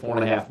probably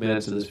 4.5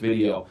 minutes of this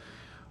video.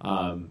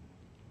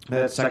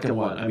 That second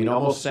one,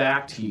 almost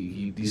sacked.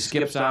 He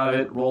skips out of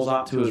it, rolls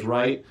out to his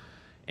right,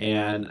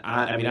 and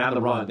on the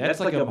run.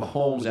 That's like a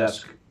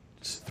Mahomes-esque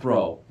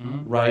throw,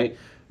 right?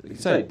 Like I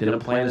said,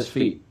 didn't plant his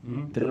feet.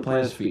 Didn't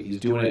plant his feet.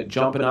 He's doing it,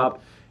 jumping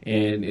up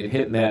and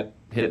hitting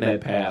that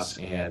pass,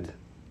 and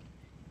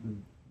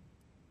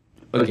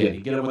again,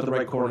 you get him with the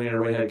right coordinator,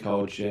 right head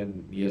coach,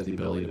 and he has the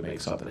ability to make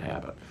something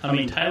happen.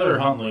 Tyler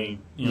Huntley,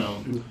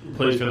 who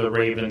plays for the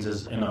Ravens,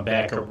 is in a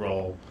backup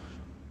role.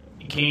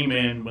 He came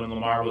in when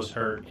Lamar was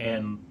hurt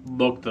and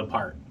looked the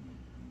part.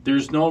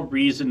 There's no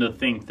reason to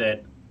think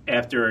that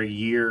after a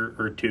year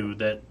or two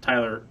that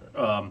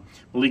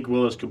Malik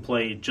Willis could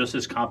play just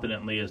as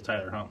competently as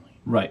Tyler Huntley.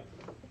 Right.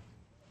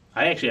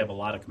 I actually have a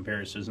lot of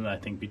comparisons, I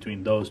think,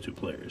 between those two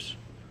players.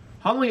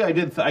 Huntley, I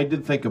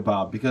did think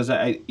about because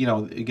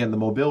again the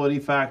mobility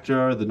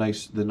factor, the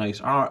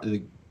nice arm,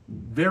 the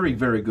very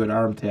very good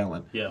arm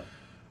talent. Yeah.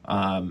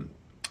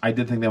 I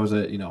did think that was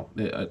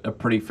a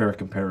pretty fair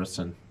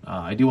comparison.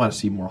 I do want to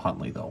see more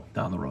Huntley though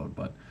down the road,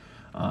 but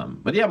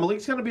yeah,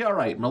 Malik's going to be all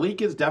right.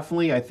 Malik is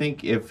definitely, I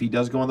think, if he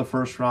does go in the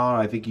first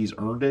round, I think he's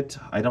earned it.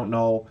 I don't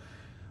know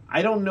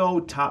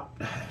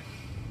top.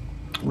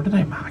 Where did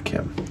I mock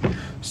him?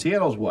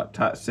 Seattle's what?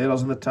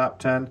 Seattle's in the top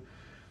 10.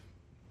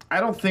 I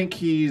don't think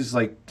he's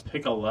like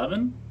pick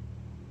 11.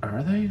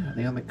 Are they? Are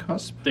they on the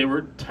cusp? They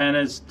were 10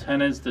 as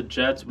the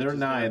Jets. They're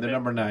 9. They're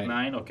number 9.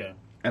 9. Okay.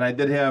 And I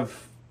did have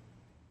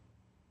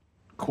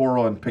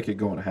Coral and Pickett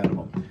going ahead of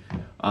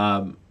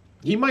him.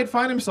 He might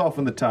find himself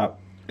in the top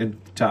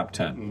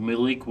 10.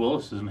 Malik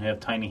Willis doesn't have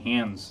tiny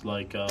hands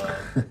like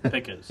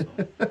Pickett. So.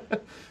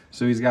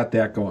 So he's got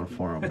that going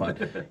for him.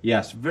 But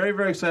yes, very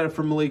very excited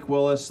for Malik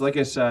Willis. Like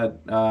I said,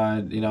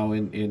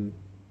 in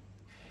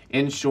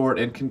short,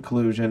 in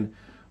conclusion,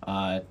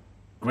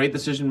 great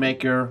decision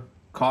maker,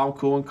 calm,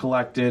 cool, and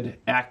collected,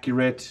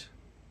 accurate,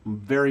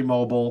 very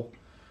mobile,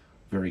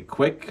 very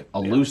quick,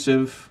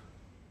 elusive.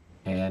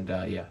 And,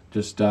 I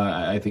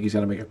think he's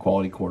going to make a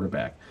quality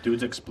quarterback.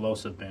 Dude's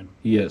explosive, man.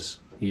 He is.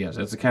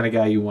 That's the kind of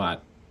guy you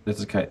want.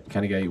 That's the kind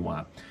of guy you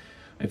want.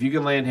 If you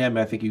can land him,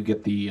 I think you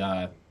get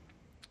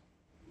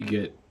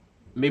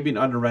maybe an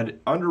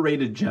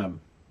underrated gem.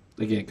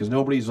 Again, because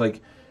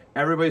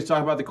everybody's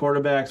talking about the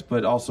quarterbacks,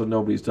 but also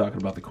nobody's talking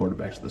about the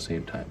quarterbacks at the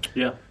same time.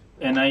 Yeah.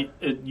 And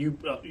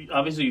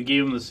obviously you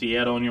gave him the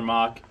Seattle in your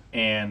mock,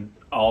 and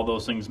all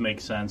those things make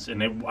sense.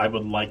 And I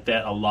would like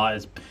that a lot,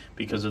 is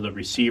because of the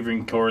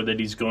receiving core that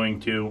he's going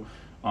to,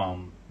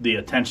 the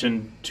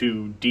attention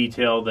to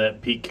detail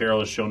that Pete Carroll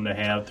has shown to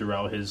have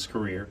throughout his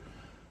career.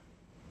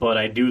 But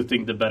I do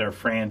think the better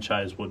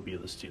franchise would be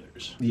the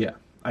Steelers. Yeah,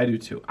 I do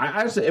too. I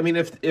honestly,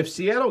 if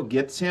Seattle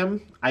gets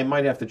him, I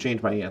might have to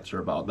change my answer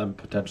about them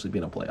potentially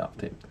being a playoff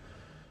team.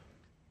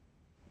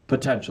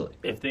 Potentially.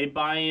 If they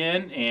buy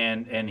in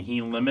and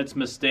he limits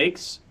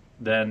mistakes,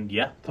 then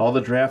yeah. All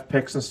the draft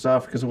picks and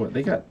stuff, because what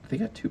they got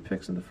 2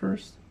 picks in the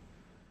first.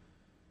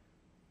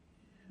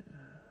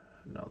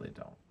 No, they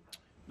don't.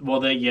 Well,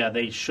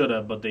 they should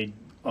have, but they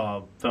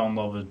fell in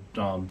love with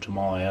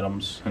Jamal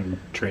Adams and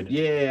traded.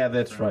 Yeah,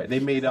 that's right. They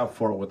made up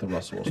for it with the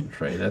Russell Wilson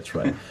trade. That's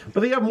right.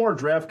 But they have more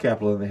draft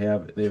capital than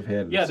they've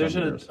had. Yeah, there's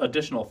an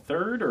additional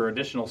third or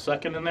additional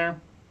second in there.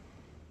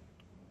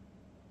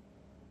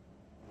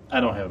 I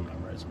don't have them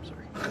memorized. I'm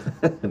sorry.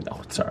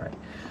 No, it's all right.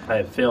 I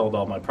have failed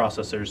all my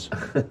processors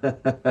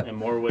in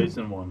more ways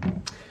than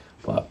one.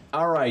 But,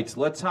 all right,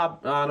 let's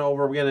hop on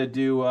over. We're going to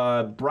do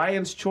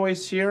Brian's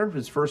choice here.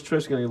 His first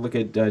choice, we're going to look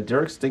at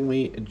Derek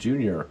Stingley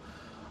Jr.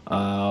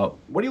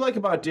 What do you like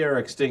about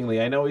Derek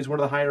Stingley? I know he's one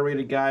of the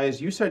higher-rated guys.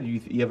 You said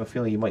you have a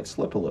feeling he might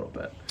slip a little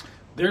bit.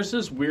 There's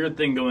this weird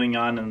thing going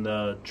on in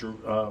the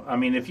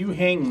if you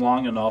hang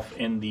long enough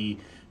in the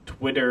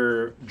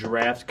Twitter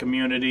draft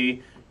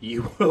community,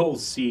 you will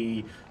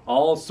see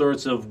all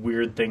sorts of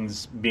weird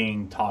things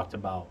being talked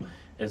about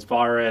as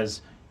far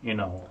as,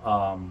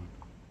 the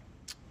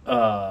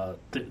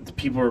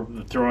people are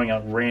throwing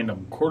out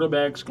random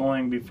quarterbacks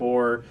going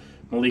before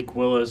Malik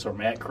Willis or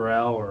Matt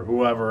Corral or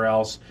whoever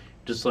else.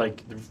 Just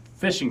like they're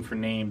fishing for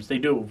names. They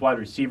do it with wide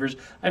receivers.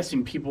 I've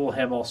seen people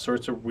have all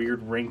sorts of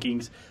weird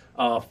rankings.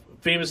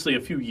 Famously,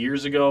 a few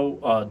years ago,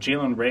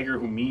 Jalen Reagor,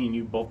 who me and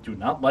you both do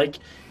not like,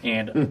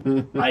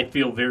 and I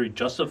feel very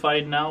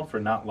justified now for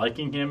not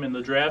liking him in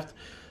the draft.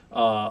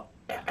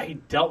 I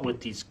dealt with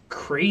these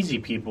crazy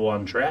people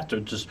on draft.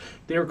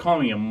 They were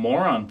calling me a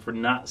moron for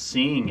not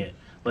seeing it.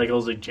 Like, I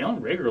was like,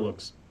 Jalen Reagor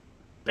looks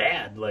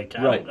bad. Like,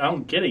 I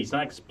don't get it. He's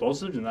not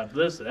explosive. He's not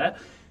this or that.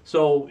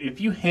 So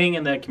if you hang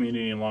in that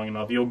community long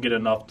enough, you'll get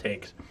enough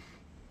takes.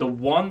 The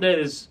one that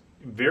is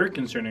very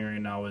concerning right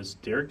now is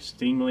Derek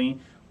Stingley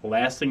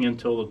lasting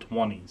until the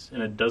 20s.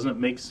 And it doesn't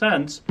make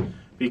sense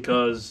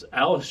because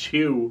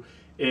LSU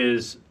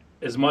is,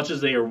 as much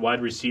as they are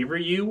wide receiver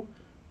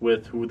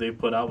with who they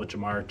put out with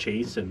Jamar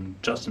Chase and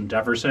Justin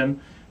Jefferson,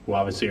 who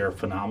obviously are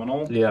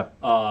phenomenal. Yeah.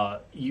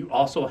 You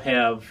also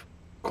have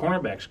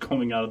cornerbacks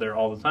coming out of there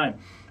all the time.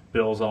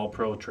 Bills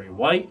All-Pro Trey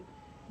White.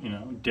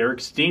 Derek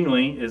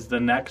Stingley is the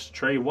next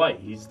Trey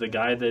White. He's the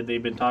guy that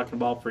they've been talking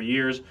about for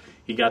years.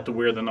 He got to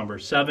wear the number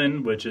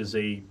 7, which is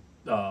a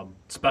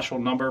special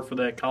number for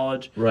that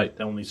college. Right.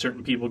 That only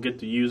certain people get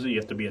to use it. You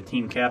have to be a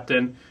team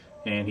captain.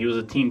 And he was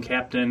a team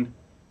captain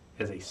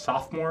as a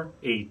sophomore,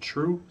 a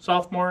true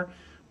sophomore,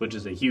 which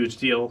is a huge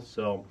deal.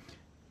 So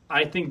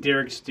I think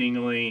Derek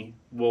Stingley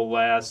will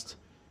last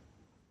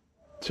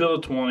till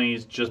the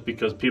 20s just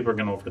because people are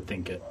going to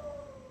overthink it.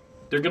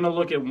 They're going to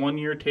look at 1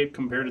 year tape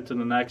compared it to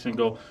the next and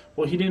go,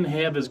 well, he didn't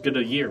have as good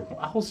a year.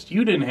 Well,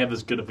 you didn't have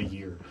as good of a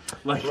year.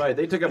 Right.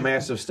 They took a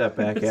massive step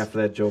back after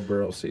that Joe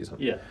Burrow season.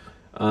 Yeah.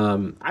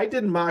 I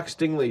did mock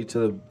Stingley to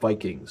the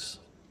Vikings.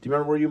 Do you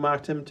remember where you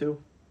mocked him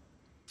to?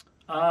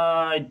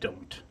 I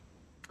don't.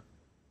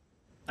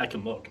 I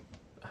can look.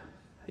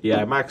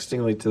 Yeah, I mocked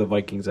Stingley to the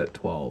Vikings at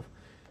 12.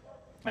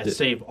 I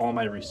save all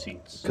my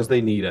receipts. Because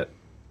they need it.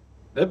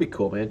 That'd be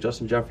cool, man.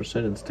 Justin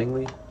Jefferson and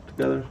Stingley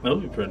together. That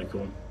would be pretty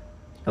cool.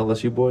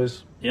 LSU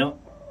boys. Yep.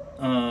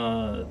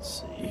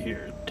 Let's see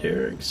here.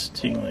 Derek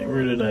Stingley.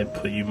 Where did I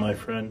put you, my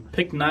friend?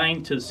 Pick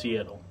 9 to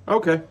Seattle.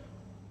 Okay.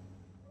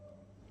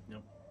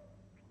 Yep.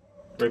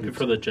 Right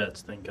before the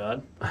Jets, thank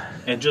God.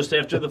 And just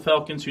after the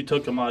Falcons, who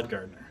took Ahmad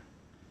Gardner.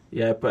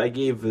 Yeah, but I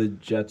gave the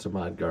Jets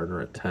Ahmad Gardner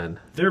at 10.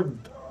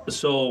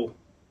 So,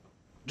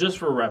 just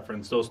for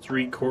reference, those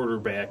 3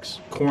 cornerbacks,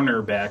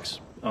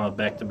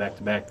 back to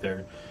back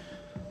there.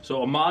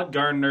 So Ahmad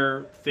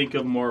Gardner, think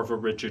of more of a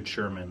Richard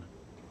Sherman,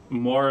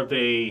 more of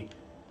a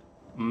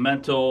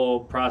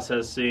mental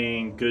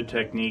processing, good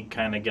technique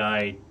kind of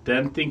guy.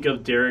 Then think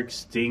of Derek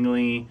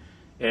Stingley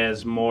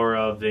as more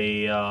of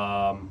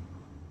a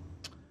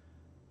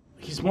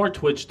he's more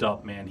twitched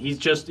up, man.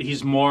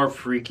 He's more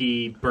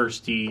freaky,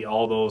 bursty,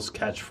 all those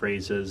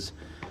catchphrases.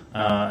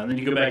 And then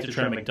you go back to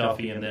Trent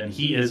McDuffie, and then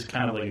he is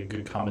kind of like a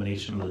good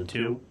combination of the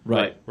two.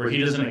 Right. Where he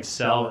doesn't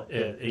excel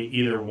at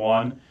either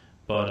one.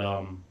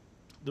 But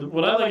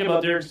what I like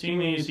about Derek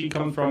Stingley is he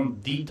comes from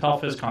the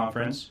toughest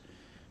conference.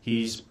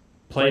 He's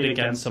played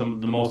against some of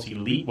the most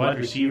elite wide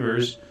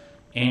receivers,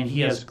 and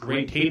he has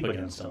great tape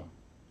against them.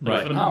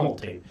 Like phenomenal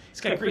tape.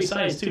 He's got great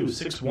size, too.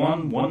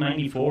 6'1",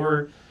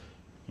 194.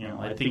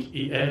 I think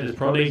at his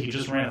pro day, he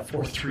just ran a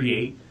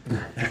 4.38.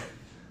 Of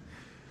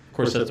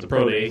course, that's a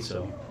pro day,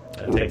 so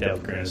I take that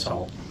with a grain of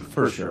salt.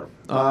 For sure.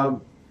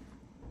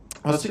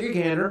 Let's take a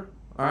gander.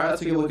 All right,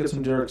 let's take a look at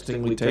some Derek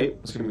Stingley tape.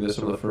 It's going to be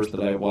some of the first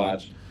that I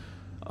watched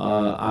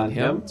on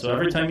him. So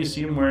every time you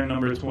see him wearing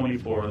number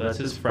 24, that's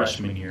his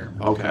freshman year.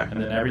 Okay.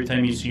 And then every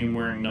time you see him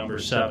wearing number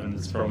 7,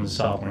 it's from his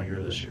sophomore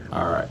year this year.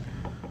 All right.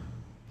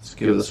 Let's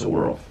give this a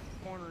whirl.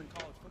 Corner in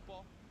college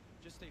football,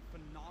 just a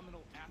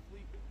phenomenal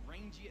athlete,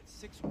 rangy at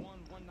 6'1",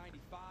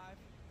 195.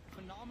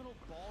 Phenomenal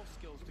ball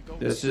skills to go.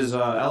 This is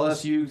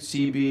LSU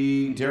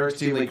CB Derek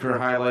Stingley career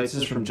highlights.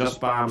 This is from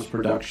Just Bombs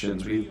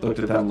Productions. We looked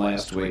at them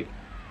last week.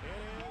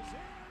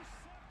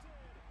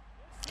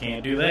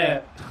 Can't do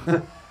that.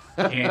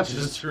 Can't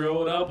just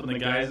throw it up and the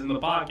guy's in the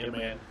pocket,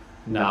 man.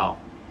 No.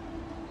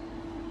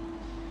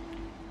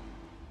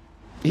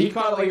 He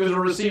caught it like he was a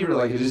receiver.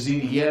 Like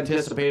he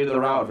anticipated the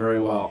route very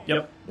well.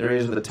 Yep. There he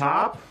is at the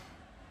top.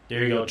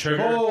 There you go.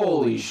 Trigger.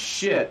 Holy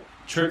shit.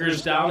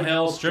 Triggers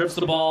downhill, strips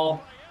the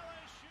ball.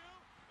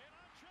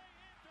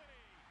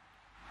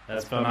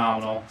 That's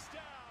phenomenal.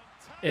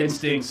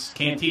 Instincts.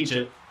 Can't teach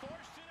it.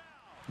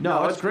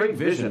 No, it's great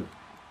vision.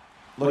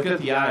 Look at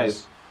the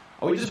eyes.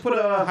 Oh, we just put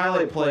a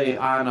highlight play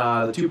on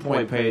the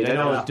 2-point page. I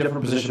know it was a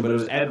different position, but it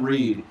was Ed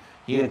Reed.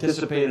 He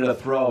anticipated a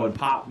throw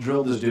and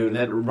drilled this dude, and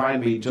that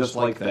reminded me just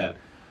like that.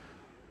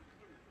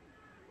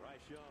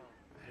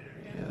 There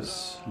he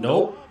is.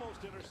 Nope.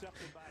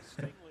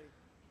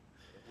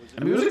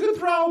 I mean, it was a good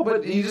throw,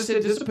 but he just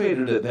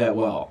anticipated it that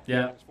well.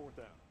 Yeah.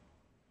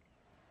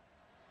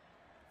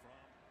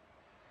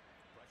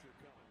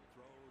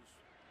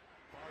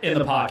 In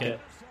the pocket.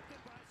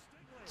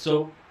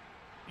 So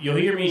you'll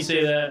hear me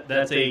say that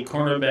that's a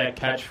cornerback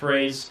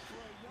catchphrase.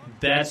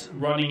 That's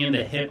running in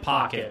the hip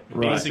pocket.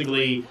 Right.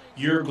 Basically,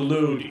 you're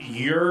glued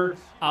your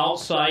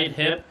outside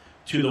hip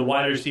to the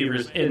wide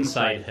receiver's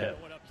inside hip.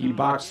 He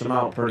boxed him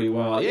out pretty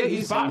well. Yeah,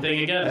 he's Same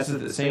thing again. That's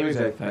the same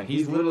exact thing.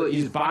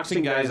 He's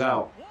boxing guys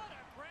out.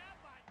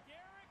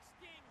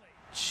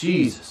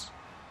 Jesus.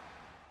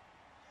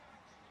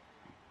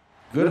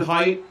 Good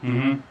height.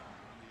 Mm-hmm.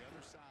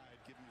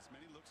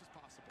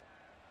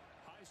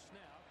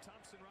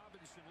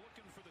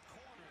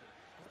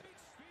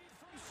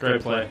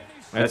 Great play.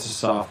 That's his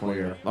sophomore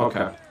year.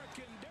 Okay.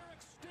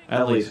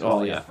 At least,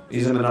 oh yeah.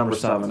 He's in the number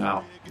 7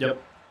 now. Yep.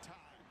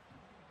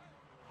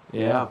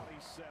 Yeah.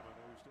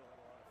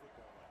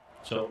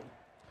 So,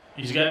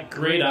 he's got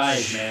great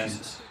eyes, man.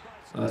 Jesus.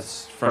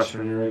 That's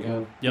freshman year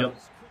again. Yep.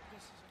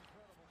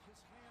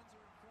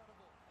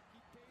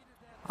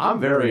 I'm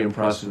very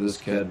impressed with this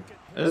kid.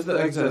 Like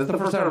I said, it's the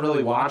first time I'm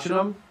really watching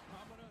him.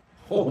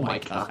 Oh my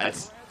God.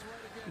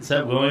 Is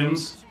that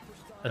Williams?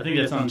 I think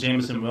that's on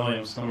Jameson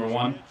Williams, number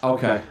 1.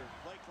 Okay.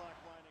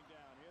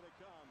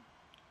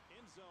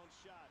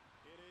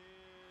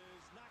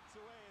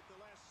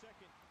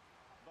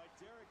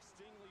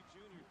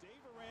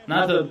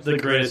 Not the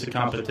greatest of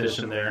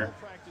competition there.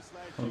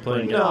 I'm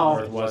playing at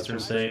Northwestern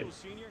State.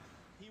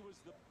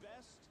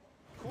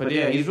 But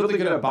yeah, he's really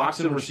good at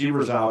boxing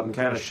receivers out and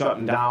kind of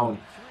shutting down.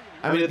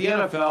 I mean, at the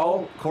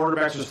NFL,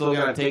 quarterbacks are still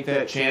going to take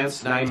that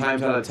chance 9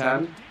 times out of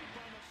 10.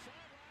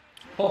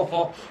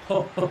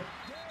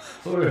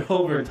 We're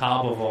over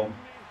top of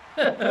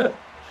them.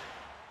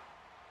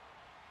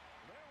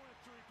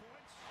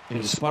 He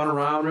just spun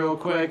around real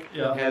quick,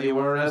 Yeah. had the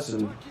awareness,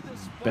 and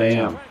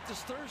bam.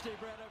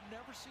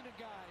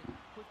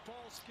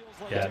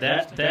 Yeah,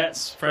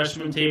 that's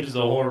freshman tape is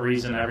the whole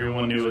reason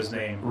everyone knew his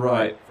name.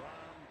 Right.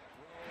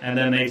 And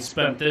then they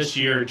spent this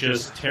year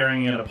just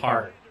tearing it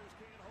apart,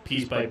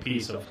 piece by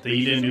piece. Of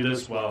he didn't do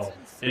this well,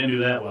 didn't do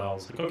that well.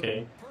 It's like,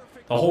 okay,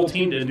 The whole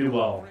team didn't do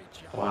well.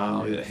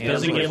 Wow. He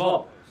doesn't give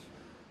up.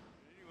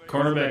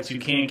 Cornerbacks, you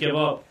can't give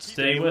up.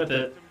 Stay with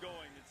it.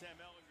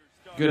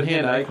 Good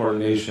hand-eye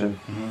coordination.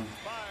 Mm-hmm.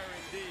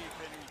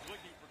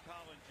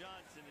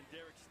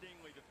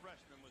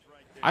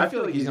 I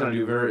feel like he's going to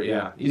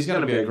do he's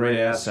going to be a great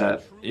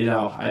asset. You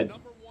know, I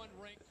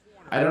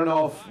don't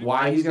know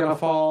why he's going to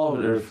fall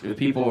or if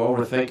people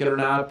overthink it or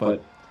not,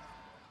 but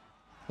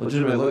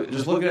legitimately,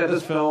 just looking at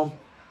this film.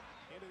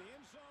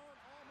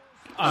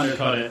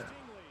 Undercut it.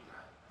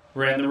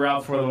 Ran the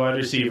route for the wide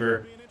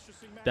receiver.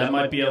 That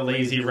might be a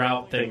lazy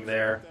route thing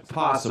there.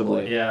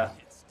 Possibly. Yeah.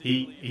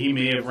 He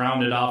may have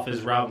rounded off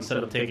his route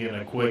instead of taking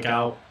a quick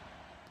out.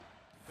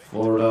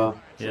 Florida.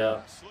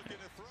 Yeah.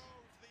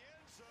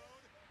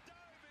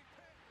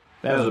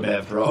 That was a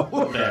bad throw.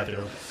 Bad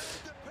throw.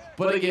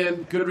 But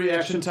again, good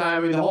reaction time.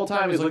 I mean, the whole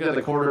time he's looking at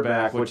the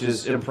quarterback, which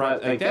is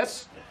impressive. Like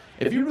that's,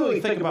 if you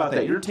really think about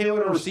that, you're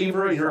tailing a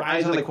receiver and your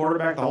eyes on the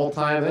quarterback the whole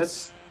time.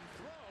 That's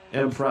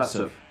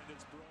impressive.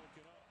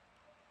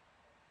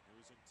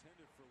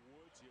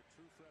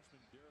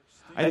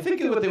 I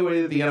think with the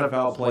way that the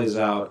NFL plays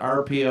out,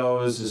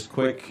 RPOs, his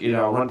quick,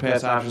 run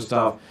pass option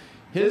stuff,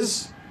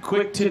 his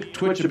quick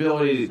twitch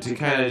ability to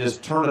kind of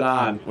just turn it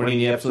on when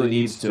he absolutely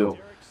needs to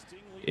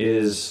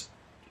is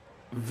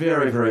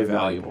very, very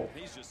valuable.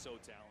 He's just so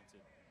talented.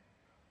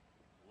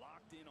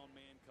 Locked in on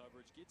man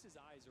coverage, gets his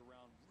eyes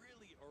around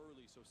really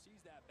early, so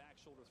sees that back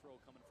shoulder throw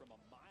coming from a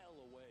mile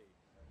away.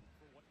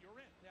 For what you're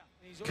in. Yeah.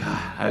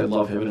 God, I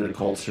love him in a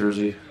Colts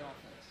jersey.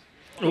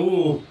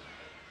 Ooh.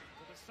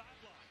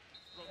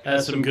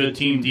 That's some good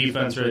team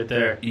defense right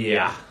there.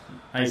 Yeah.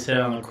 Nice hit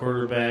on the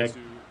quarterback.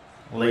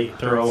 Late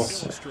throw.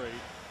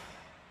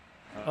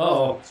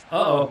 Uh-oh.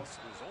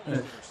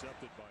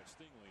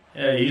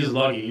 Yeah, he's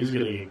lucky. He's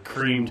going to get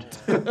creamed.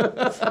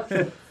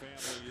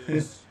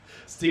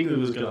 Stingley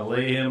was going to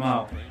lay him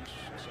out.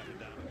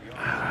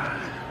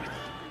 I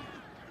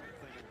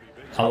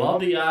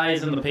love the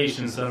eyes and the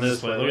patience on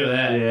this play. Look at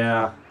that.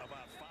 Yeah.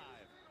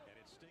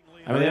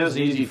 I mean, that was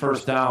an easy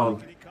first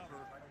down.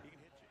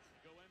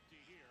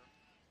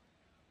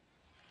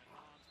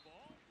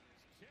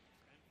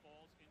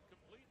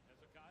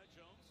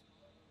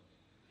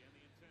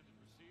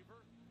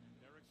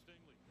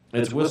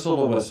 It's whistle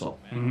to whistle.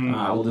 Mm-hmm.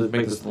 We'll just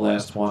make this the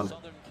last one.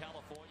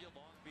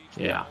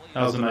 Yeah.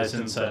 That was a nice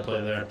inside play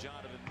there.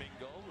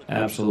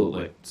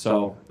 Absolutely.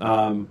 So,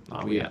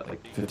 we got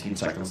like 15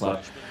 seconds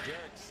left.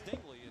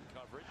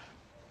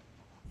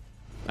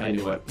 I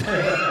knew it.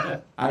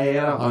 I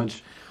had a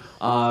hunch.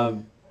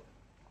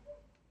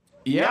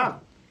 Yeah.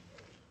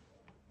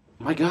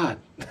 My God.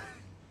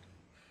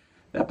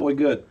 That boy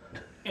good.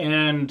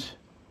 And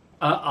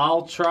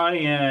I'll try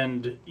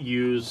and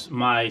use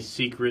my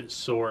secret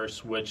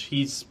source, which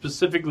he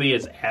specifically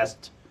has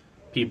asked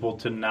people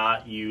to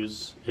not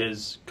use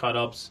his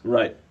cut-ups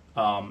Right.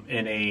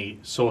 In a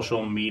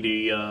social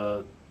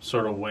media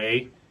sort of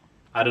way.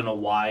 I don't know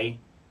why.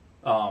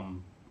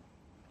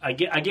 I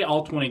get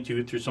all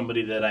 22 through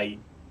somebody that I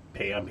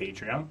pay on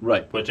Patreon,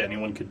 Right. which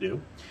anyone could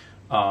do.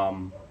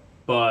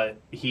 But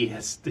he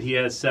has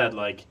said,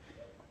 like,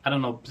 I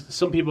don't know,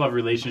 some people have a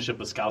relationship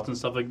with scouts and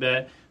stuff like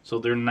that, so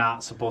they're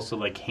not supposed to,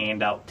 like,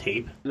 hand out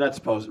tape. That's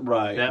supposed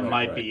right. That right,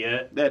 might right. be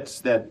it.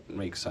 That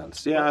makes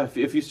sense. Yeah,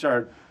 if you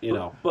start,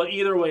 But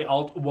either way,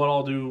 what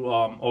I'll do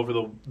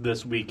over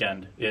this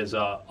weekend is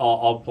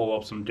I'll pull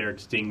up some Derek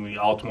Stingley,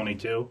 all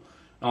 22,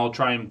 and I'll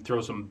try and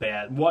throw some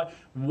bad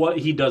what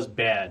he does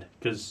bad,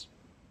 because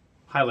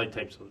highlight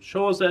tapes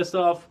show us that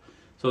stuff.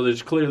 So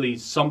there's clearly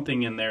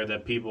something in there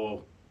that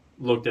people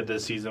looked at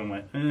this season and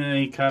went,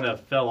 he kind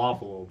of fell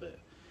off a little bit.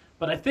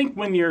 But I think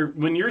when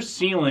your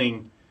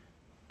ceiling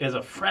as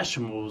a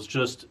freshman was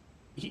just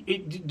the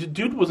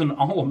dude was an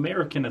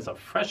All-American as a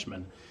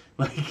freshman.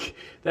 Like,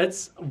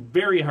 that's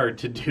very hard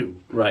to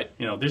do. Right.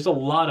 There's a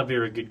lot of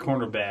very good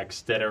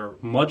cornerbacks that are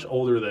much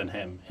older than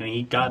him, and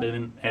he got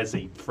in as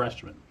a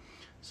freshman.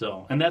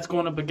 So, and that's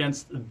going up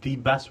against the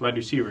best wide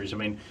receivers. I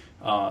mean,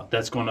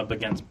 that's going up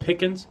against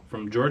Pickens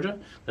from Georgia.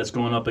 That's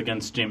going up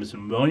against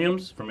Jameson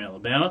Williams from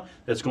Alabama.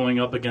 That's going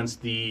up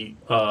against the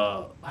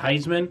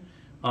Heisman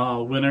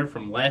winner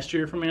from last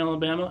year from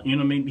Alabama. You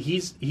know what I mean?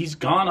 He's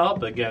gone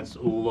up against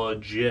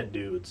legit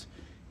dudes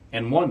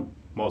and won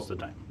most of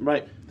the time.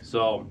 Right.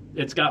 So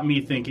it's got me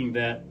thinking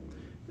that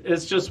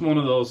it's just one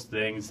of those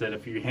things that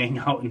if you hang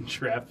out and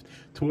draft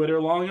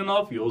Twitter long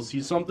enough, you'll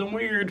see something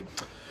weird.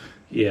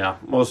 Yeah,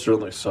 most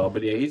certainly so.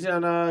 But yeah, he's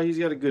got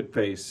a good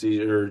pace.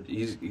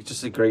 He's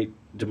just a great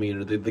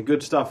demeanor. The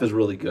good stuff is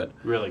really good.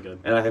 Really good.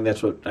 And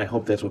I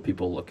hope that's what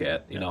people look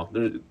at. You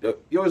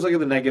always look at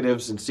the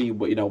negatives and see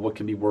what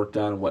can be worked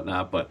on and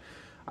whatnot. But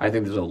I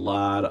think there's a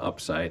lot of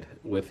upside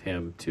with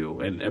him too,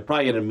 and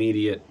probably an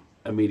immediate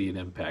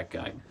impact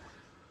guy.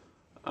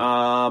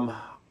 All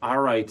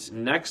right.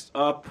 Next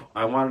up,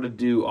 I wanted to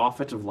do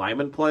offensive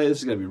lineman play. This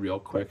is going to be real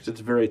quick because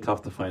it's very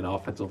tough to find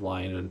offensive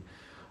lineman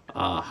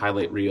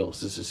highlight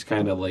reels. This is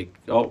kind of like,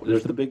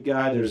 there's the big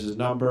guy, there's his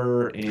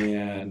number,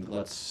 and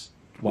let's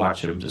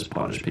watch him just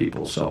punish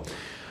people. So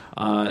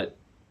we're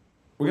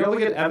going to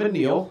look at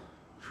Neal,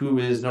 who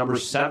is number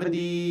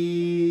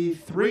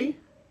 73,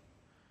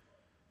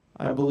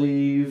 I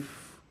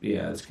believe.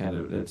 Yeah, that's right.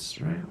 What the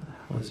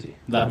hell is he?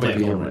 Left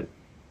tackle. Right.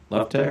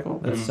 Left tackle?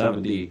 That's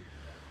 70.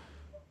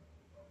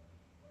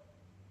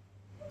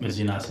 Is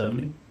he not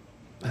 70?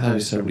 I thought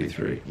he's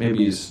 73.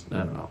 Maybe he's, I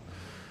don't know.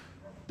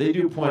 They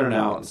do point it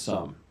out in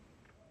some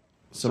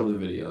of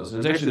the videos.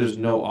 And there's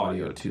no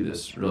audio to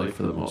this, really,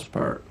 for the most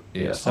part.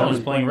 Yeah,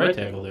 Someone's playing right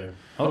tackle there.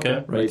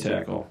 Okay. Right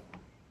tackle.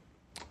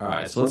 All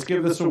right, so let's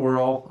give this a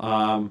whirl.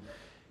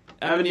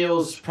 Evan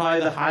Neal's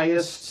probably the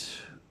highest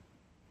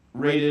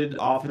rated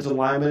offensive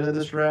lineman in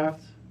this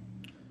draft.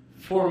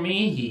 For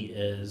me, he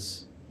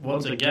is.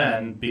 Once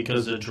again,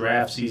 because the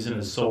draft season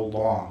is so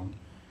long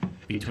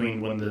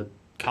between when the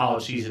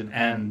college season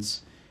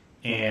ends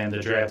and the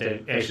draft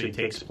actually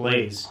takes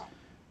place,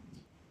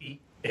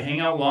 hang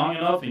out long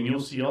enough and you'll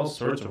see all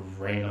sorts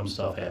of random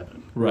stuff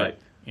happen. Right.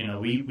 You know,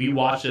 we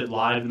watched it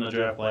live in the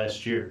draft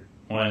last year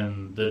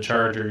when the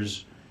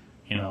Chargers,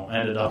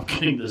 ended up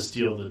getting to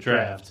steal the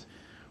draft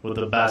with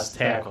the best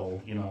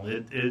tackle.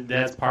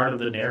 That's part of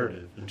the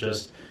narrative.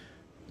 Just,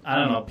 I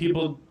don't know,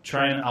 people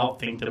try and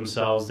outthink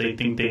themselves. They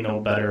think they know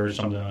better or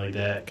something like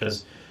that.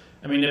 Because,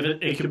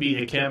 if it could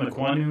be Cam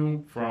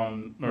McQuenu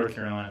from North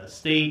Carolina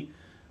State.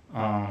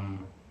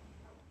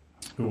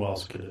 Who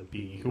else could it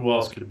be? Who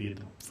else could be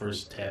the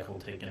first tackle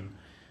taken?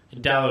 I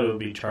doubt it would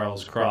be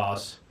Charles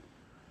Cross.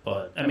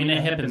 But,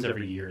 it happens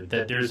every year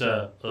that there's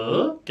a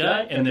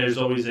guy and there's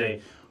always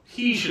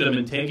he should have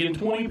been taken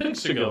 20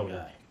 picks ago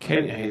guy.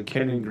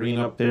 Kenyon Green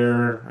up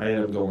there. I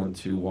had him going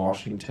to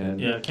Washington.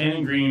 Yeah,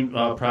 Kenyon Green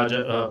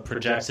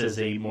projects as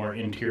a more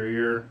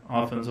interior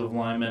offensive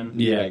lineman.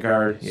 Yeah,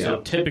 guard. Yeah.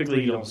 So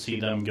typically you don't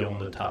see them go in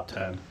the top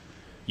 10.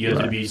 You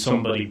have to be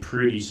somebody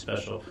pretty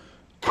special.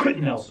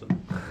 Quentin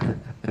Nelson.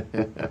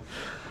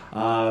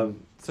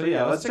 So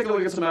yeah, let's take a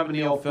look at some Evan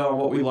Neal film.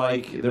 What we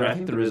like. I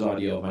think there is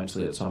audio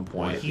eventually at some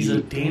point. He's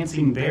a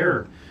dancing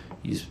bear.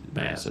 He's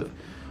massive.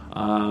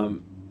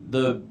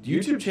 The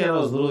YouTube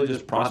channel is literally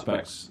just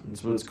Prospects.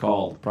 That's what it's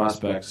called,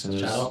 Prospects. And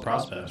Shout out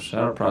Prospects.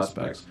 Shout out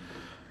Prospects.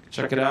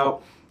 Check it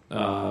out.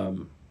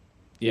 Evan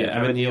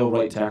Neal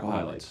right tackle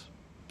highlights.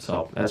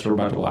 So that's what we're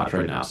about to watch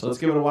right now. So let's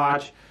give it a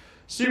watch.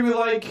 See what we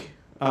like.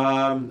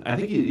 I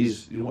think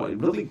he's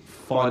really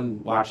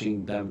fun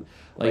watching them,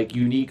 like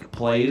unique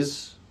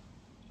plays.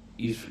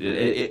 One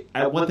thing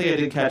I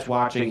did catch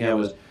watching him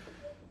was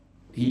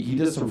he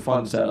does some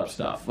fun setup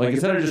stuff. Like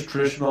instead of just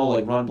traditional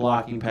like run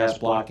blocking, pass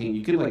blocking,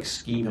 you can like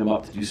scheme him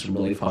up to do some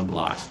really fun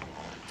blocks.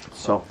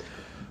 So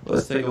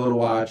let's take a little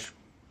watch.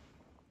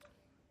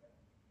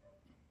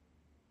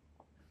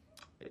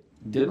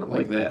 Didn't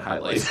like that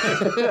highlight.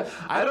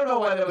 I don't know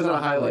why that was in a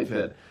highlight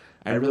vid.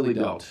 I really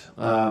don't.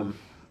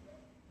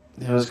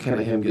 It was kind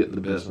of him getting the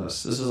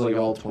business. This is like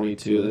all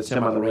 22. That's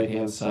him on the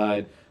right-hand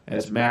side.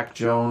 That's Mac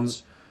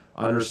Jones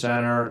under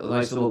center. A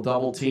nice little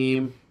double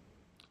team.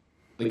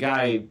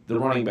 The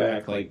running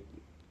back, did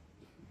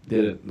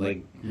it.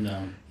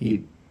 No.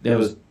 That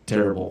was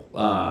terrible.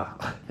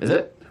 Is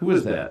it? Who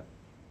is that?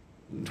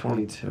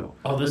 22.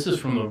 Oh, this is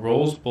from the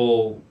Rose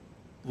Bowl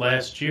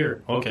last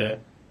year. Okay.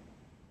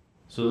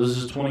 So this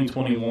is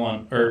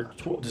 2021, or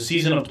the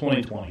season of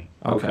 2020.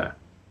 Okay.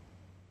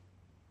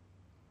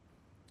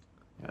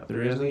 Yeah,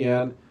 there he is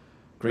again.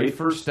 Great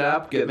first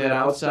step, getting that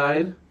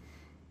outside.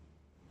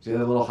 He's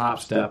got a little hop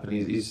step, and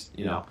he's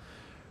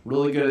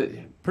really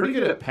good, pretty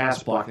good at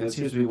pass blocking. That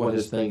seems to be what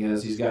his thing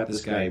is. He's got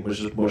this guy was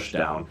just mushed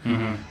down.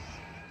 Mm-hmm.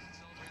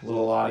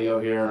 Little audio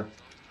here.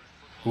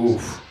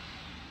 Oof.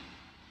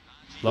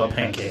 Love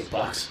pancake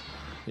box.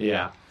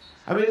 Yeah.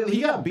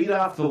 He got beat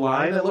off the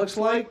line, it looks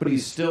like, but he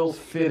still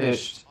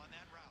finished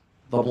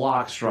the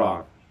block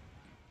strong.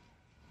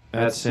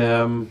 That's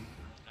him.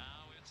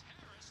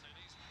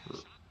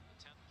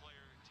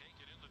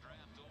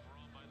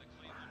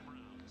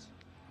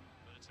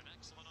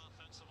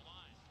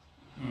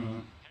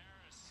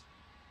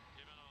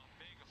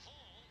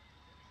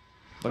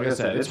 Like I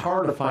said, it's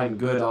hard to find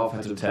good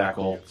offensive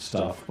tackle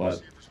stuff,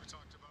 but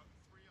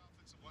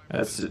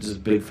that's just a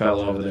big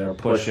fella over there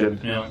pushing.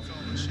 Yeah. Well,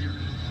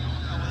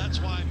 that's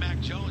why Mac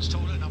Jones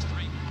told it up 3,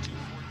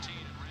 214 and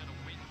ran a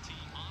wing T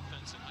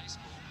offense in high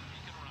school.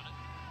 He can run it.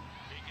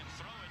 He can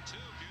throw it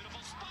too.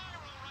 Beautiful spiral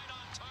right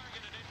on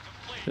target and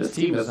incomplete. This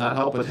team is not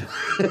helping.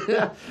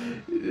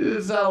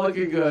 It's not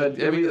looking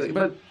good.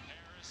 But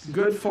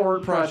good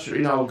forward pressure,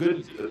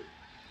 good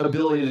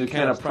ability to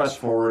kind of press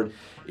forward.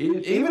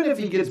 Even if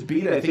he gets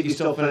beat, I think he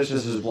still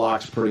finishes his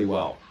blocks pretty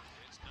well.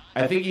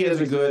 I think he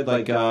has a good,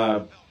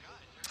 how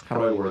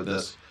do I word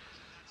this?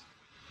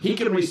 He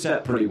can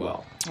reset pretty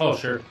well. Oh,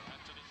 sure.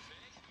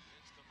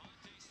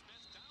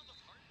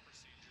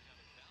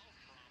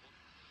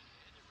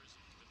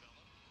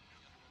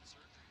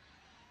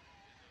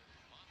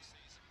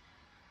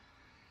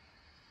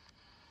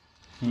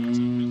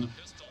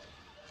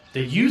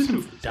 They use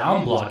him for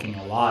down blocking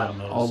a lot. I'm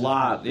noticing. A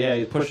lot, yeah.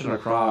 He's pushing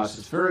across.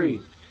 It's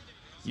very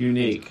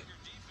unique.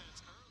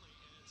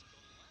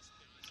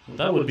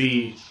 That would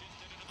be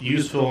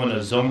useful in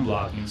a zone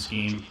blocking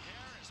scheme.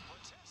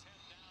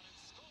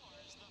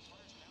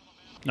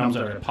 No, I'm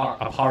sorry, a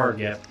power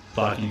gap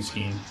blocking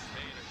scheme.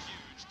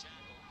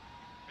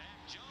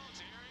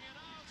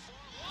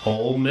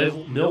 Old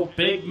milk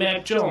big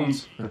Mac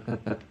Jones.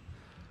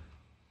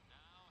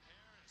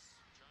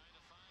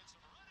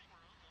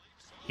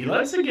 He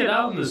likes to get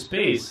out into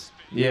space.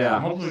 Yeah.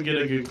 I'm hoping we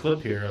get a good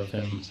clip here of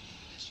him.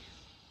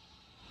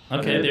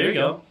 Okay, there you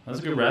go. That's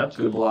a good rep.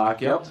 Good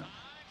block, yep.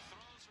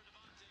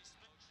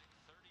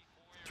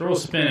 Throw a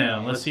spin at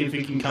him. Let's see if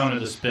he can counter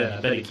the spin.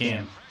 I bet he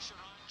can.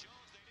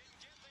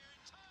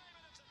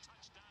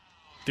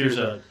 There's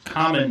a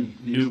common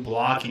new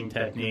blocking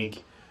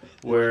technique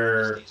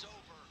where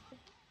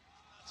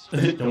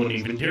no one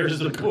even dares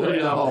to go They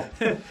know.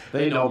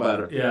 They know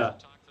better. Yeah.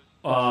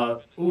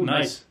 Ooh,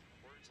 nice.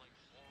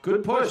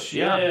 Good push.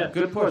 Yeah.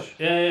 Good push.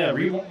 Yeah.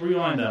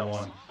 Rewind that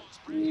one.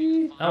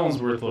 That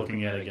one's worth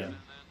looking at again.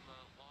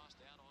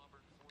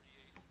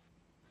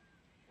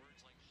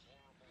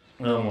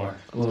 A little more.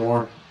 A little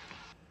more.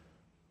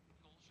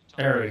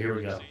 All right, here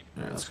we go. All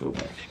right, let's go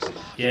back.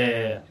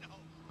 Yeah.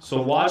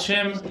 So watch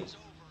him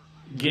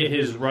get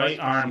his right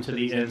arm to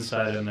the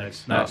inside of the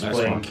next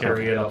play and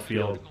carry it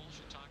upfield.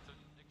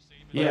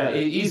 Yeah,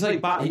 he's like,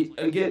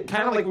 again,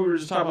 kind of like we were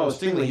just talking about with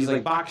Stingley. He's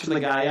like boxing the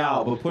guy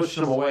out, but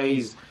pushing him away.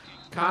 He's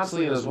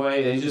constantly in his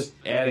way, and he's just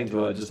adding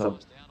to it, just a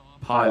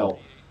pile.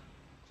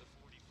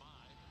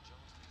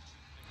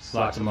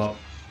 Locked him up.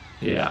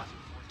 Yeah.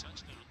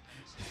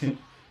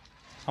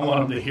 I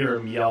want him to hear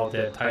him yell at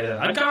that tight end.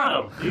 I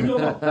got him! You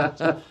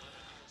know?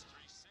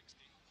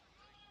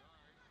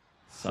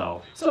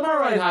 So, some all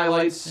right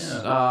highlights.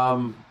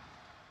 Yeah.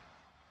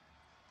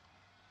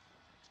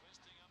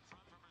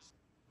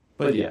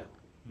 But yeah.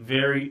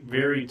 Very,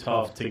 very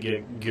tough to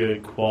get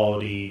good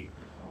quality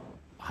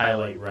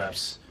highlight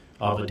reps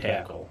of a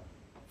tackle,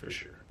 for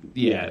sure.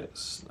 Yeah, it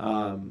is.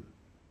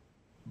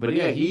 But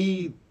yeah,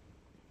 he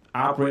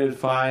operated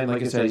fine.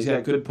 Like I said, he's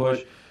got good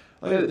push.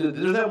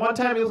 There's that one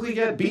time he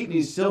got beaten.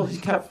 He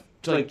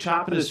kept like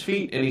chopping his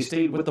feet, and he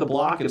stayed with the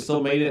block and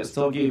still made it. And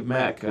still gave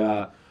Mac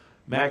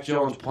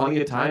Jones plenty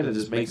of time to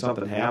just make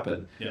something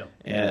happen. Yeah,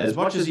 as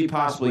much as he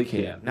possibly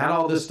can. Not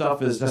all this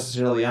stuff is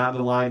necessarily on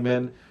the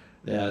linemen.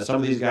 Some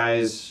of these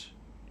guys,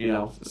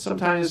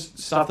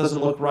 sometimes stuff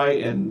doesn't look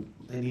right, and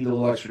they need a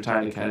little extra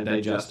time to kind of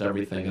digest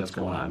everything that's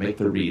going on, make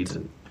their reads,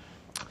 and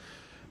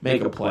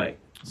make a play.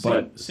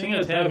 But seeing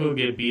a tackle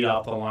get beat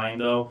off the line,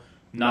 though,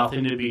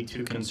 nothing to be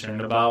too concerned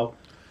about.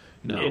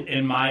 No.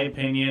 In my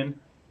opinion,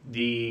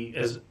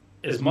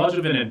 as much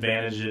of an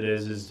advantage it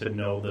is to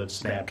know the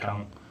snap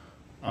count.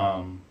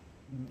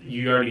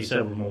 You already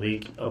said with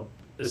Malik,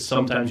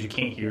 sometimes you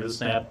can't hear the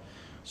snap.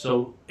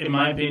 So, in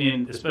my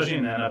opinion, especially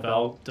in the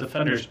NFL,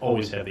 defenders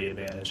always have the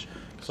advantage.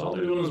 Because all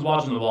they're doing is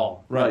watching the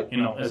ball. Right.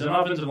 As an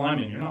offensive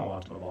lineman, you're not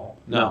watching the ball.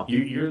 No.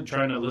 You're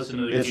trying to listen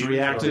to the It's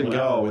react and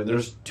go, and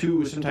there's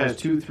sometimes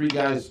 2-3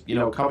 guys,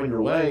 coming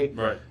your way.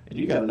 Right. And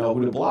you got to know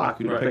who to block,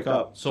 who to pick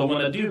up. So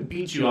when a dude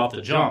beats you off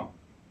the jump,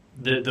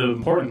 the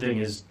important thing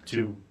is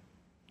to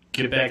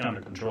get back under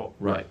control.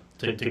 Right.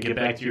 To get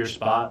back to your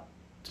spot,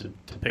 to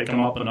pick him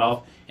up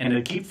enough, and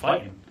to keep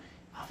fighting.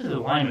 The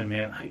lineman,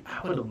 man,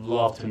 I would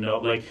love to know.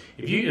 Like,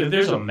 if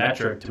there's a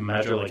metric to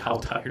measure like how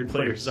tired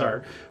players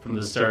are from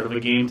the start of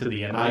a game to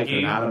the end of the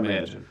game, I cannot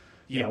imagine.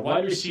 Yeah,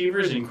 wide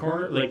receivers and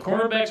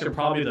cornerbacks are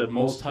probably the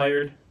most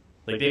tired.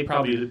 Like, they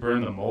probably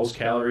burn the most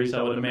calories,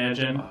 I would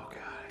imagine. Oh god,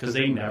 because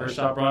they never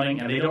stop running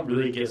and they don't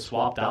really get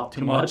swapped out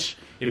too much.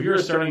 If you're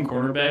a starting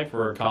cornerback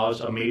for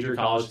a major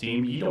college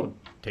team, you don't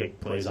take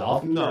plays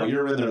off. No,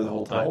 you're in there the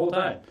whole time. The whole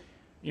time.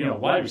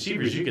 Wide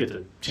receivers, you get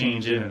to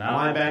change in and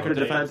out. Linebacker,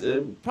 defense,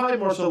 probably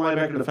more so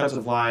linebacker,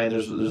 defensive line.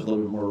 There's a little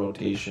bit more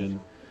rotation.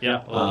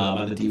 Yeah,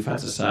 on the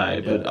defensive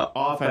side, but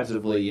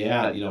offensively,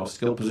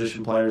 skill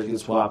position players get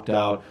swapped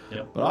out.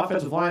 Yep. But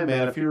offensive line,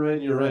 man, if you're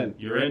in, you're in.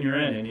 You're in,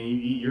 and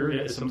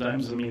you're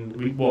sometimes. I mean,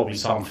 we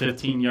saw him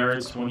 15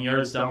 yards, 20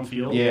 yards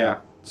downfield. Yeah,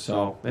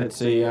 so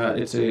it's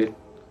a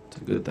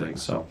good thing.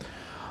 So,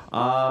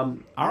 all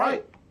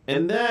right,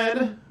 and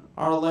then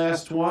our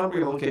last one,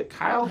 we're gonna look at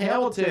Kyle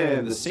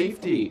Hamilton, the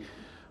safety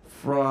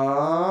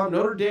from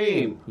Notre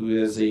Dame,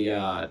 who is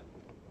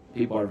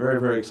people are very,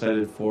 very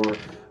excited for.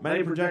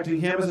 Many projecting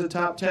him as a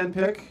top 10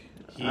 pick.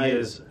 He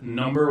is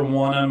number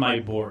 1 on my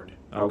board.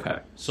 Okay.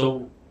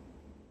 So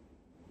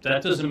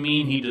that doesn't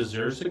mean he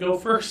deserves to go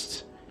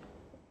first,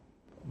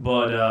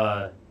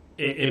 but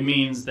it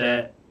means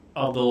that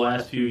of the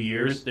last few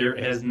years, there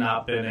has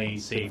not been a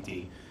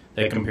safety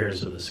that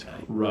compares to this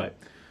guy. Right.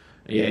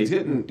 Yeah, he's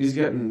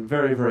getting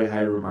very, very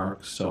high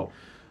remarks. So,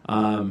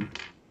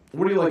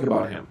 what do you like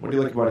about him? What do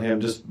you like about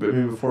him? Just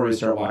before we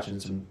start watching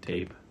some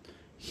tape.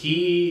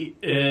 He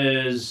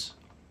is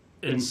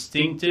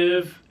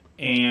instinctive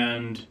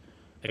and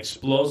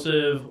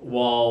explosive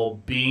while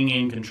being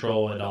in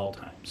control at all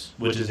times,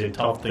 which is a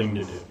tough thing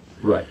to do.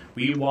 Right.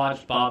 We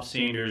watched Bob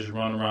Sanders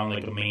run around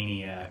like a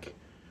maniac,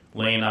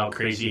 laying out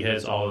crazy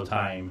hits all the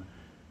time,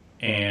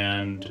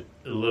 and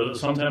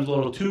sometimes a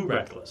little too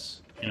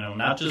reckless.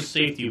 Not just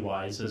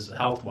safety-wise, as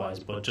health-wise,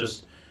 but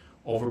just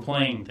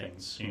overplaying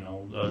things.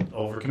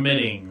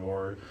 Overcommitting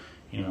or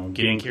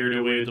getting carried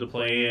away with the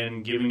play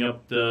and giving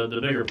up the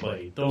bigger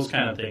play, those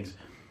kind of things.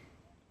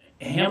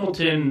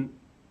 Hamilton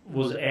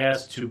was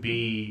asked to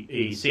be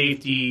a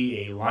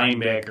safety, a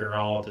linebacker,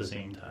 all at the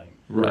same time.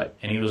 Right.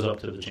 And he was up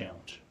to the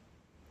challenge.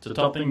 It's a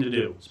tough thing to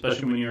do,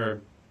 especially when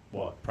you're,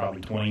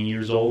 probably 20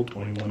 years old,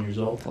 21 years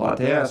old. A lot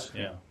to ask.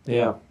 Yeah.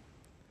 Yeah.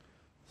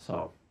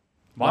 So.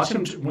 Watch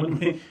him.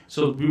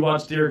 We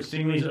watched Derek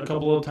Stingley a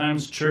couple of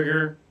times.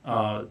 Trigger.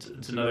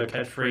 It's another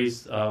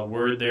catchphrase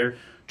word there.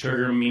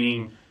 Trigger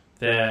meaning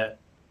that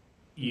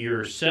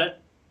you're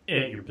set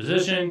at your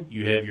position.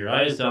 You have your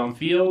eyes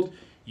downfield.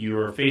 You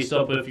are faced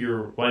up with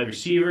your wide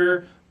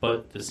receiver, but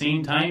at the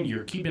same time,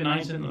 you're keeping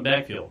eyes in the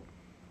backfield.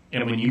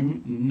 And when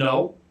you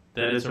know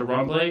that it's a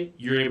run play,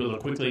 you're able to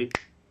quickly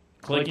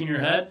click in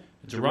your head.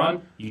 It's a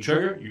run. You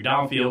trigger. You're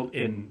downfield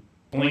in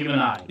blink of an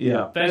eye.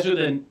 Yeah. Faster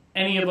than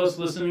any of us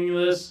listening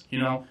to this,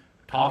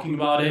 talking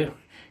about it,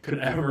 could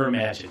ever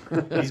imagine.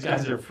 These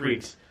guys are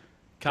freaks.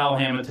 Kyle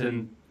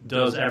Hamilton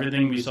does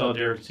everything we saw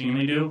Derek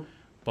Stingley do,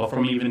 but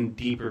from even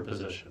deeper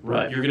position.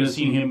 Right. You're going to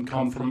see him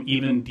come from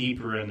even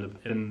deeper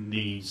in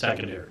the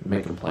secondary.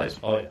 Making plays.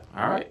 Oh, yeah.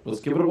 All right, let's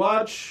give it a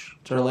watch.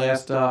 It's our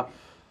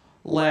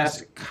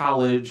last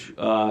college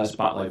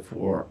spotlight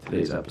for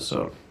today's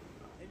episode.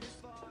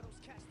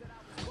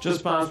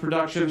 Just Bombs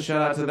Production,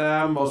 shout out to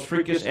them. Most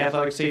freakish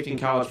athletic safety in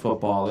college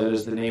football. That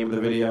is the name of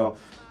the video.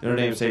 Their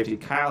name safety,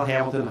 Kyle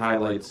Hamilton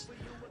highlights.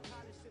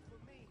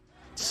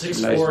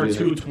 6'4", Nice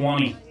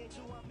 220.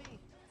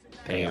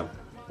 Damn.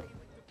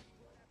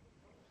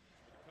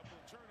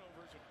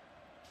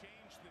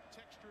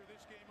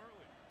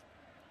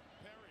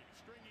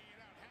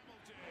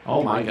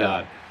 Oh my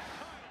God.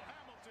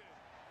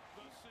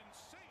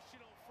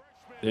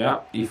 Yeah,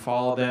 he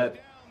followed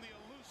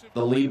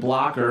the lead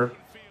blocker.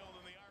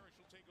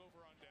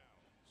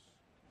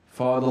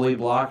 Followed the lead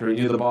blocker. He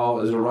knew the ball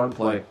was a run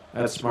play.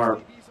 That's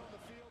smart.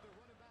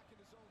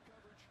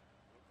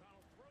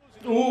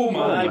 Oh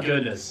my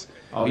goodness.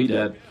 Oh, he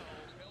did.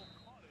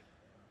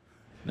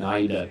 No,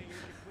 he did.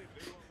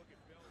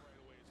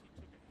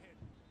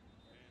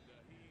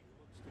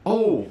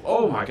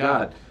 Oh my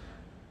God.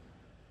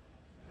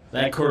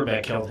 That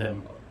quarterback killed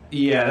him.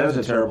 Yeah, that was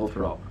a terrible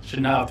throw.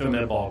 Should not have thrown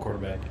that ball,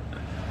 quarterback.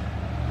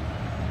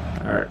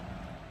 All right.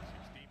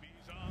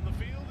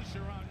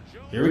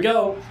 Here we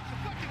go.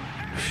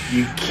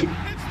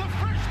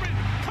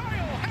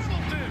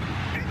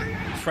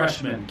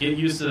 Freshman, get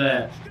used to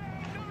that.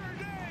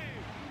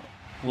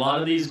 A lot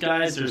of these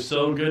guys are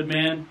so good,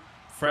 man.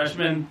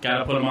 Freshmen,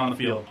 gotta put them on the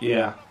field.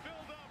 Yeah.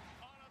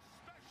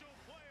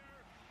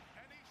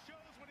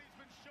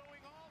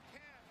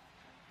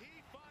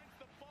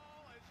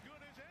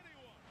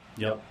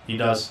 Yep, he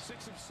does.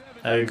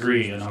 I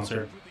agree,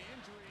 announcer.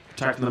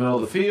 Protect in the middle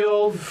of the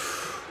field.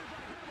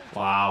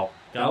 Wow.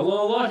 Got a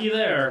little lucky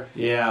there.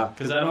 Yeah.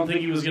 Because I don't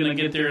think he was going to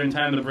get there in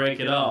time to break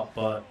it up,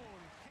 but...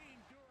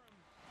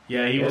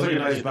 Yeah, he It was was like a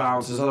going nice to...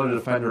 bounce. His other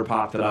defender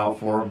popped it out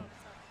for him.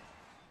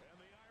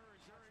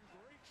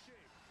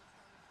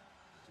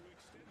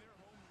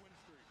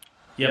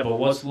 Yeah, but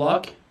what's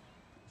luck?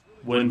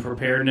 When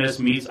preparedness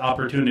meets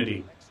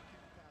opportunity.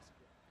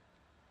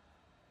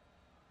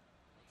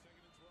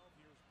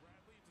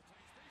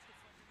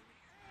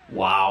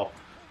 Wow.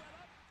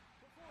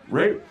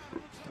 Right.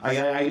 I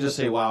can just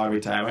say wow every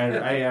time.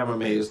 I am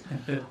amazed.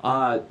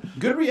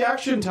 Good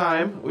reaction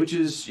time, which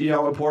is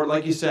important.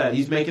 Like you said,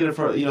 he's making it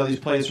for these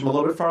plays from a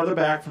little bit farther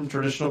back from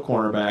traditional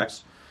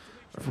cornerbacks.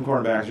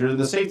 You're in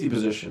the safety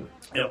position.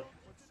 Yep.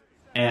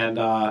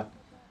 And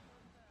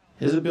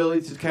his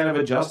ability to kind of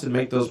adjust and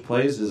make those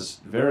plays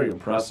is very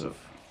impressive.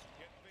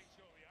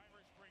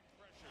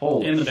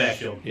 Holy In the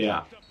backfield.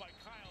 Yeah.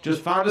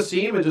 Just found a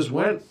seam and just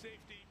went.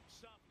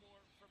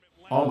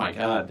 Oh my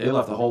God! They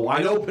left the hole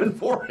wide open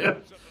for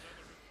him.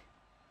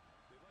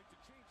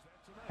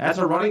 That's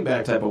a running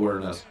back type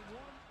awareness.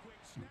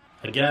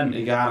 Again.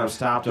 He got him,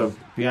 stopped him,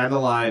 behind the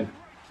line.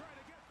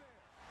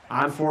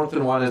 On 4th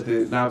and 1, as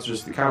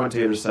the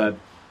commentator said.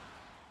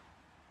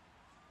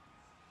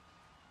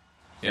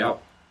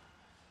 Yep.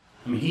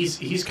 I mean,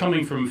 he's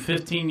coming from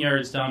 15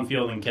 yards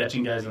downfield and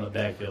catching guys in the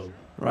backfield.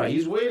 Right,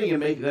 he's waiting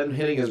and then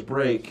hitting his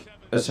break,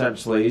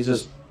 essentially. He's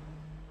just...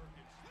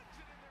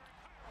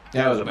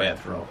 That was a bad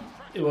throw.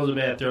 It was a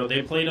bad throw.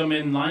 They played him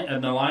in the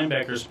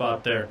linebacker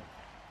spot there.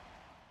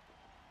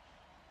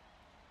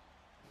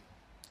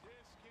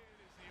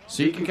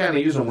 So you can kind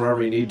of use him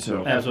wherever you need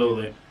to.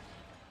 Absolutely.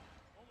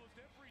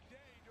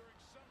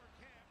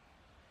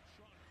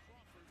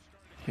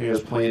 He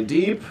was playing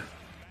deep.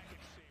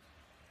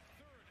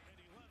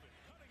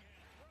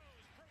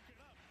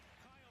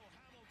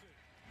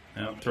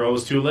 Yep, throw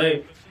was too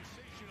late.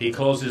 He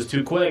closes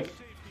too quick.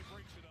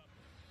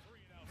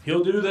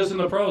 He'll do this in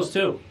the pros,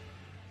 too.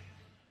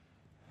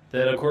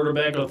 That a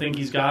quarterback will think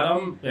he's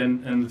got him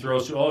and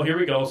throws. Oh, here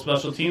we go.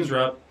 Special teams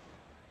rep.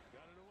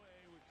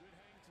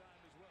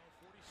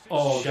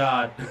 Oh,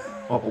 God.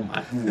 Oh,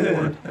 my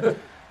Lord.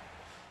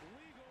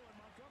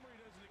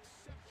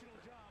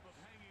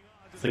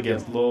 It's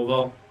against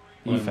Louisville.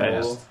 He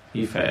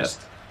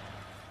fast.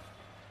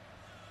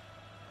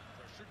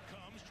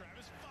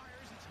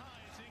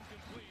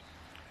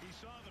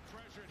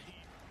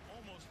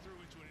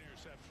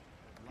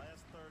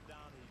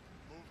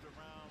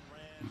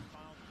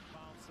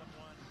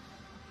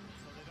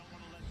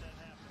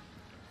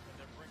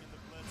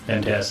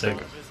 Fantastic.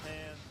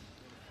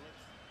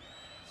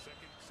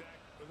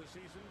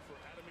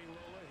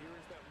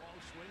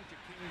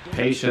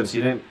 Patience.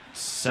 You didn't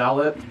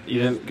sell it.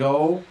 You didn't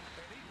go.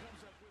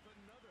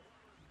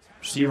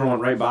 Receiver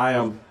went right by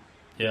him.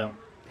 Yeah.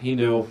 He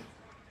knew.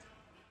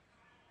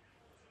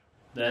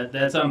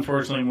 That's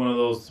unfortunately one of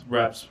those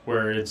reps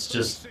where it's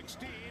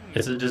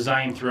a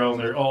design throw and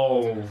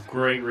they're,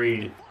 great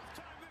read.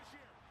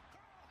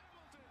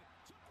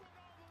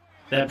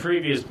 That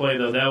previous play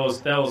though, that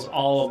was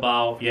all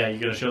about, you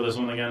gonna show this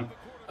one again?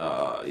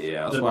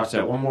 Yeah, let's watch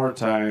that one more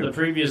time. The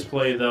previous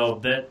play though,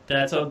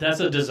 that's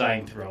a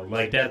design throw.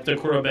 Like that the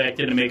quarterback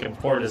didn't make a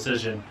poor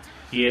decision.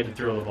 He had to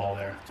throw the ball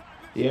there.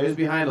 Yeah, he was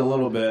behind a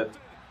little bit.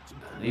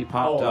 He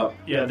popped up.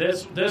 Yeah,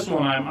 this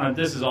one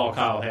this is all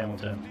Kyle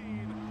Hamilton.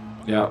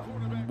 Yeah.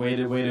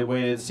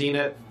 Waited. Seen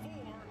it.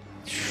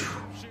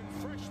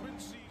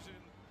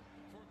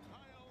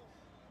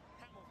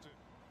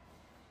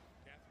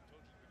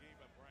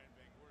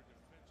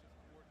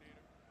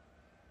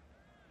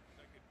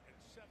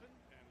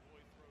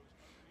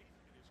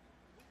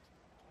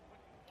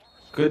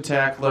 Good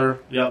tackler.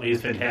 Yep,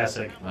 he's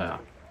fantastic. Yeah.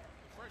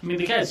 I mean,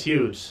 the guy's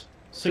huge.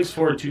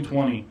 6'4",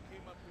 220.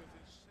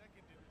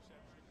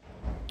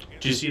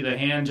 Did you see the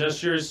hand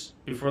gestures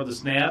before the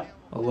snap?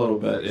 A little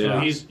bit,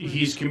 yeah. So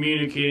he's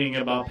communicating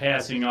about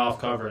passing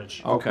off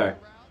coverage. Okay.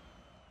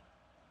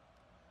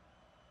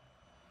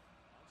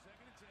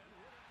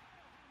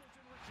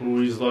 Ooh,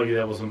 he's lucky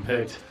that wasn't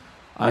picked.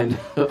 I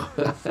know.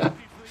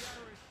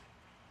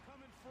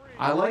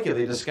 I like it.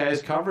 They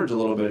disguise coverage a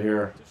little bit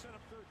here.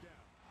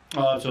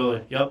 Oh,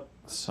 absolutely. Yep.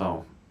 So,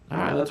 all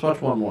right, let's watch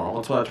one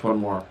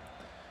more.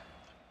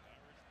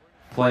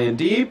 Playing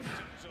deep.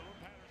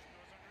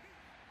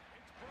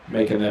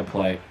 Making that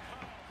play.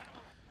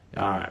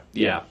 All right.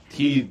 Yeah.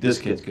 This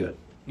kid's good.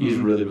 He's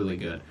really, really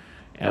good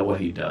at what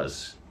he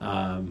does.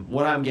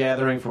 What I'm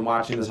gathering from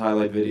watching this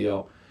highlight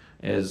video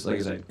is, like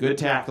I said, good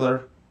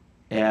tackler.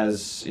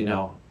 As,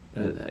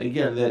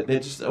 again, that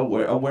just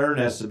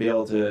awareness to be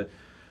able to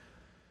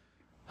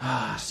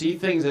see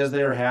things as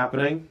they're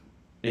happening,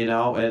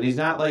 and he's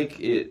not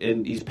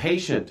and he's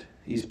patient.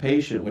 He's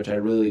patient, which I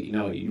really,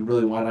 you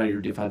really want on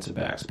your defensive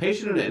backs.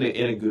 Patient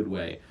in a good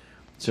way,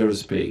 so to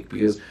speak,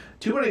 because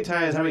too many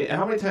times, how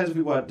many times have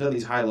we done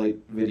these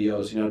highlight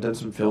videos, done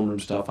some film room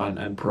stuff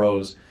on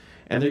pros,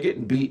 and they're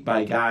getting beat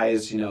by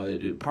guys,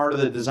 part of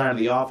the design of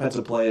the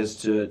offensive play is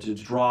to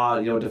draw,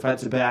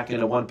 defensive back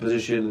into one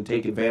position and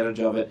take advantage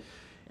of it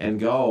and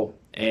go.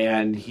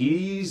 And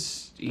he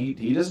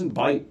doesn't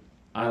bite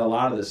on a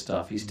lot of this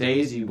stuff. He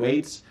stays, he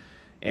waits,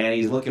 and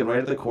he's looking right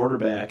at the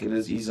quarterback, and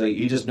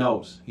he just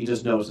knows. He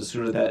just knows as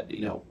soon as that,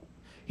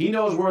 he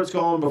knows where it's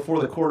going before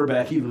the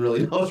quarterback even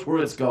really knows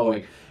where it's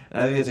going.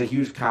 And I think it's a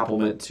huge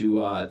compliment to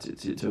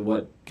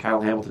what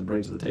Kyle Hamilton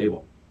brings to the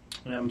table.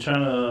 Yeah, I'm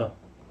trying to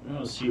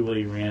see what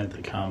he ran at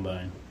the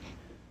combine,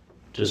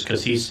 just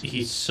because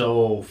he's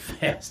so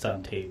fast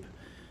on tape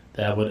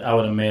that I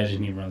would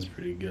imagine he runs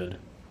pretty good.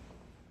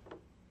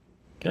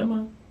 Come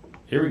on,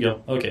 here we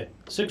go. Okay,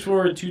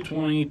 6'4",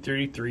 220,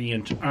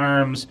 33-inch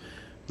arms,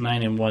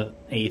 9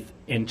 1/8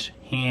 inch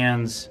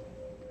hands.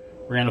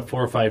 Ran a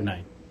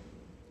 4.59.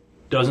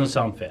 Doesn't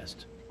sound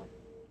fast.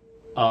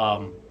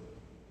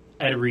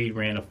 Ed Reed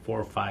ran a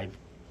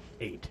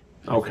 4.58.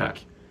 Okay.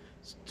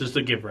 Just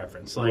to give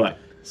reference, right.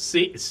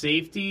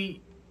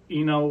 Safety,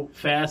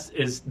 fast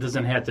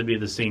doesn't have to be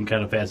the same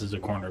kind of fast as a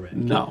cornerback.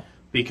 No,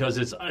 because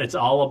it's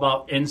all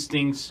about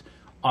instincts,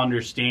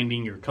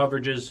 understanding your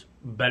coverages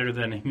better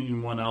than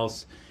anyone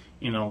else.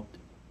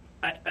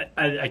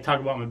 I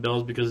talk about my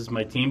Bills because it's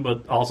my team,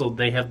 but also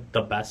they have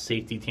the best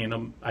safety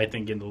tandem I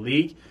think in the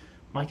league.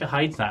 Micah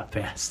Hyde's not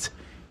fast.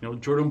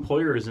 Jordan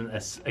Poyer isn't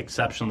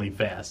exceptionally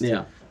fast.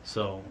 Yeah.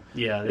 So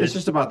yeah, it's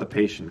just about the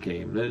patient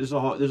game. There's a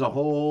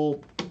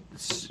whole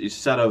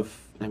set of.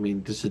 I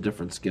mean, just a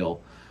different skill.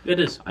 It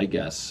is, I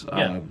guess.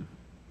 Yeah.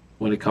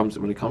 When it comes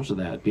to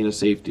that, being a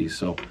safety.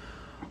 So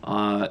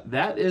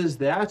that is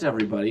that,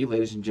 everybody,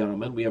 ladies and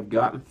gentlemen. We have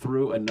gotten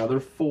through another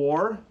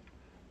 4,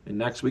 and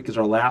next week is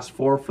our last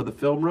 4 for the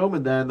film room,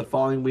 and then the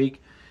following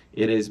week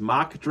it is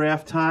mock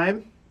draft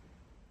time,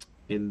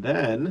 and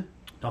then.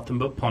 Nothing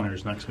but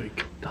punters next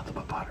week. Nothing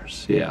but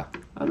punters. Yeah.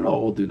 I don't know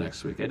what we'll do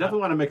next week. I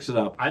definitely want to mix it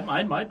up. I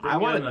might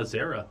bring in a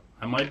Zara.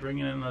 I might bring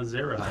in a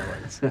Zara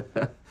highlights.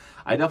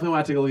 I definitely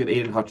want to take a look at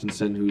Aiden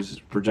Hutchinson, who's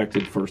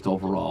projected first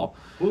overall.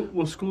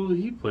 What school did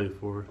he play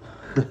for?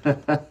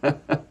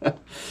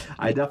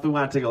 I definitely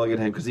want to take a look at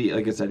him because,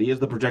 like I said, he is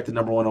the projected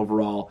number 1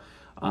 overall.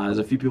 There's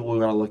a few people we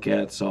want to look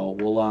at, so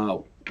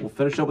we'll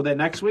finish up with that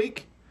next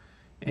week.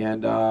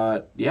 And,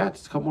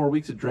 just a couple more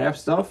weeks of draft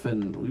stuff,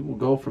 and we will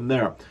go from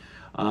there.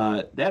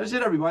 That is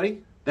it,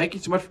 everybody. Thank you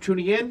so much for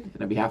tuning in.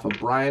 And on behalf of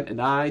Brian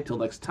and I, till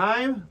next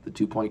time, the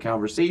 2-point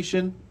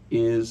conversation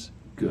is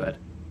good.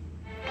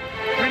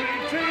 We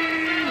need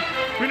team.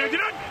 We need it.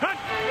 Hut.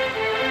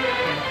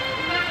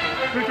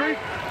 3.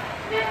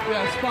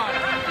 Yeah, spot.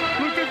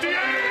 Blue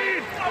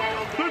 58.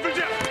 Blue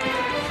 58.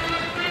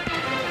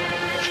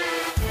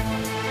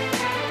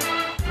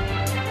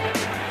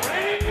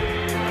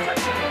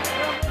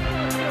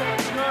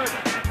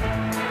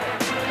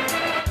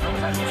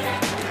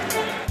 Bye.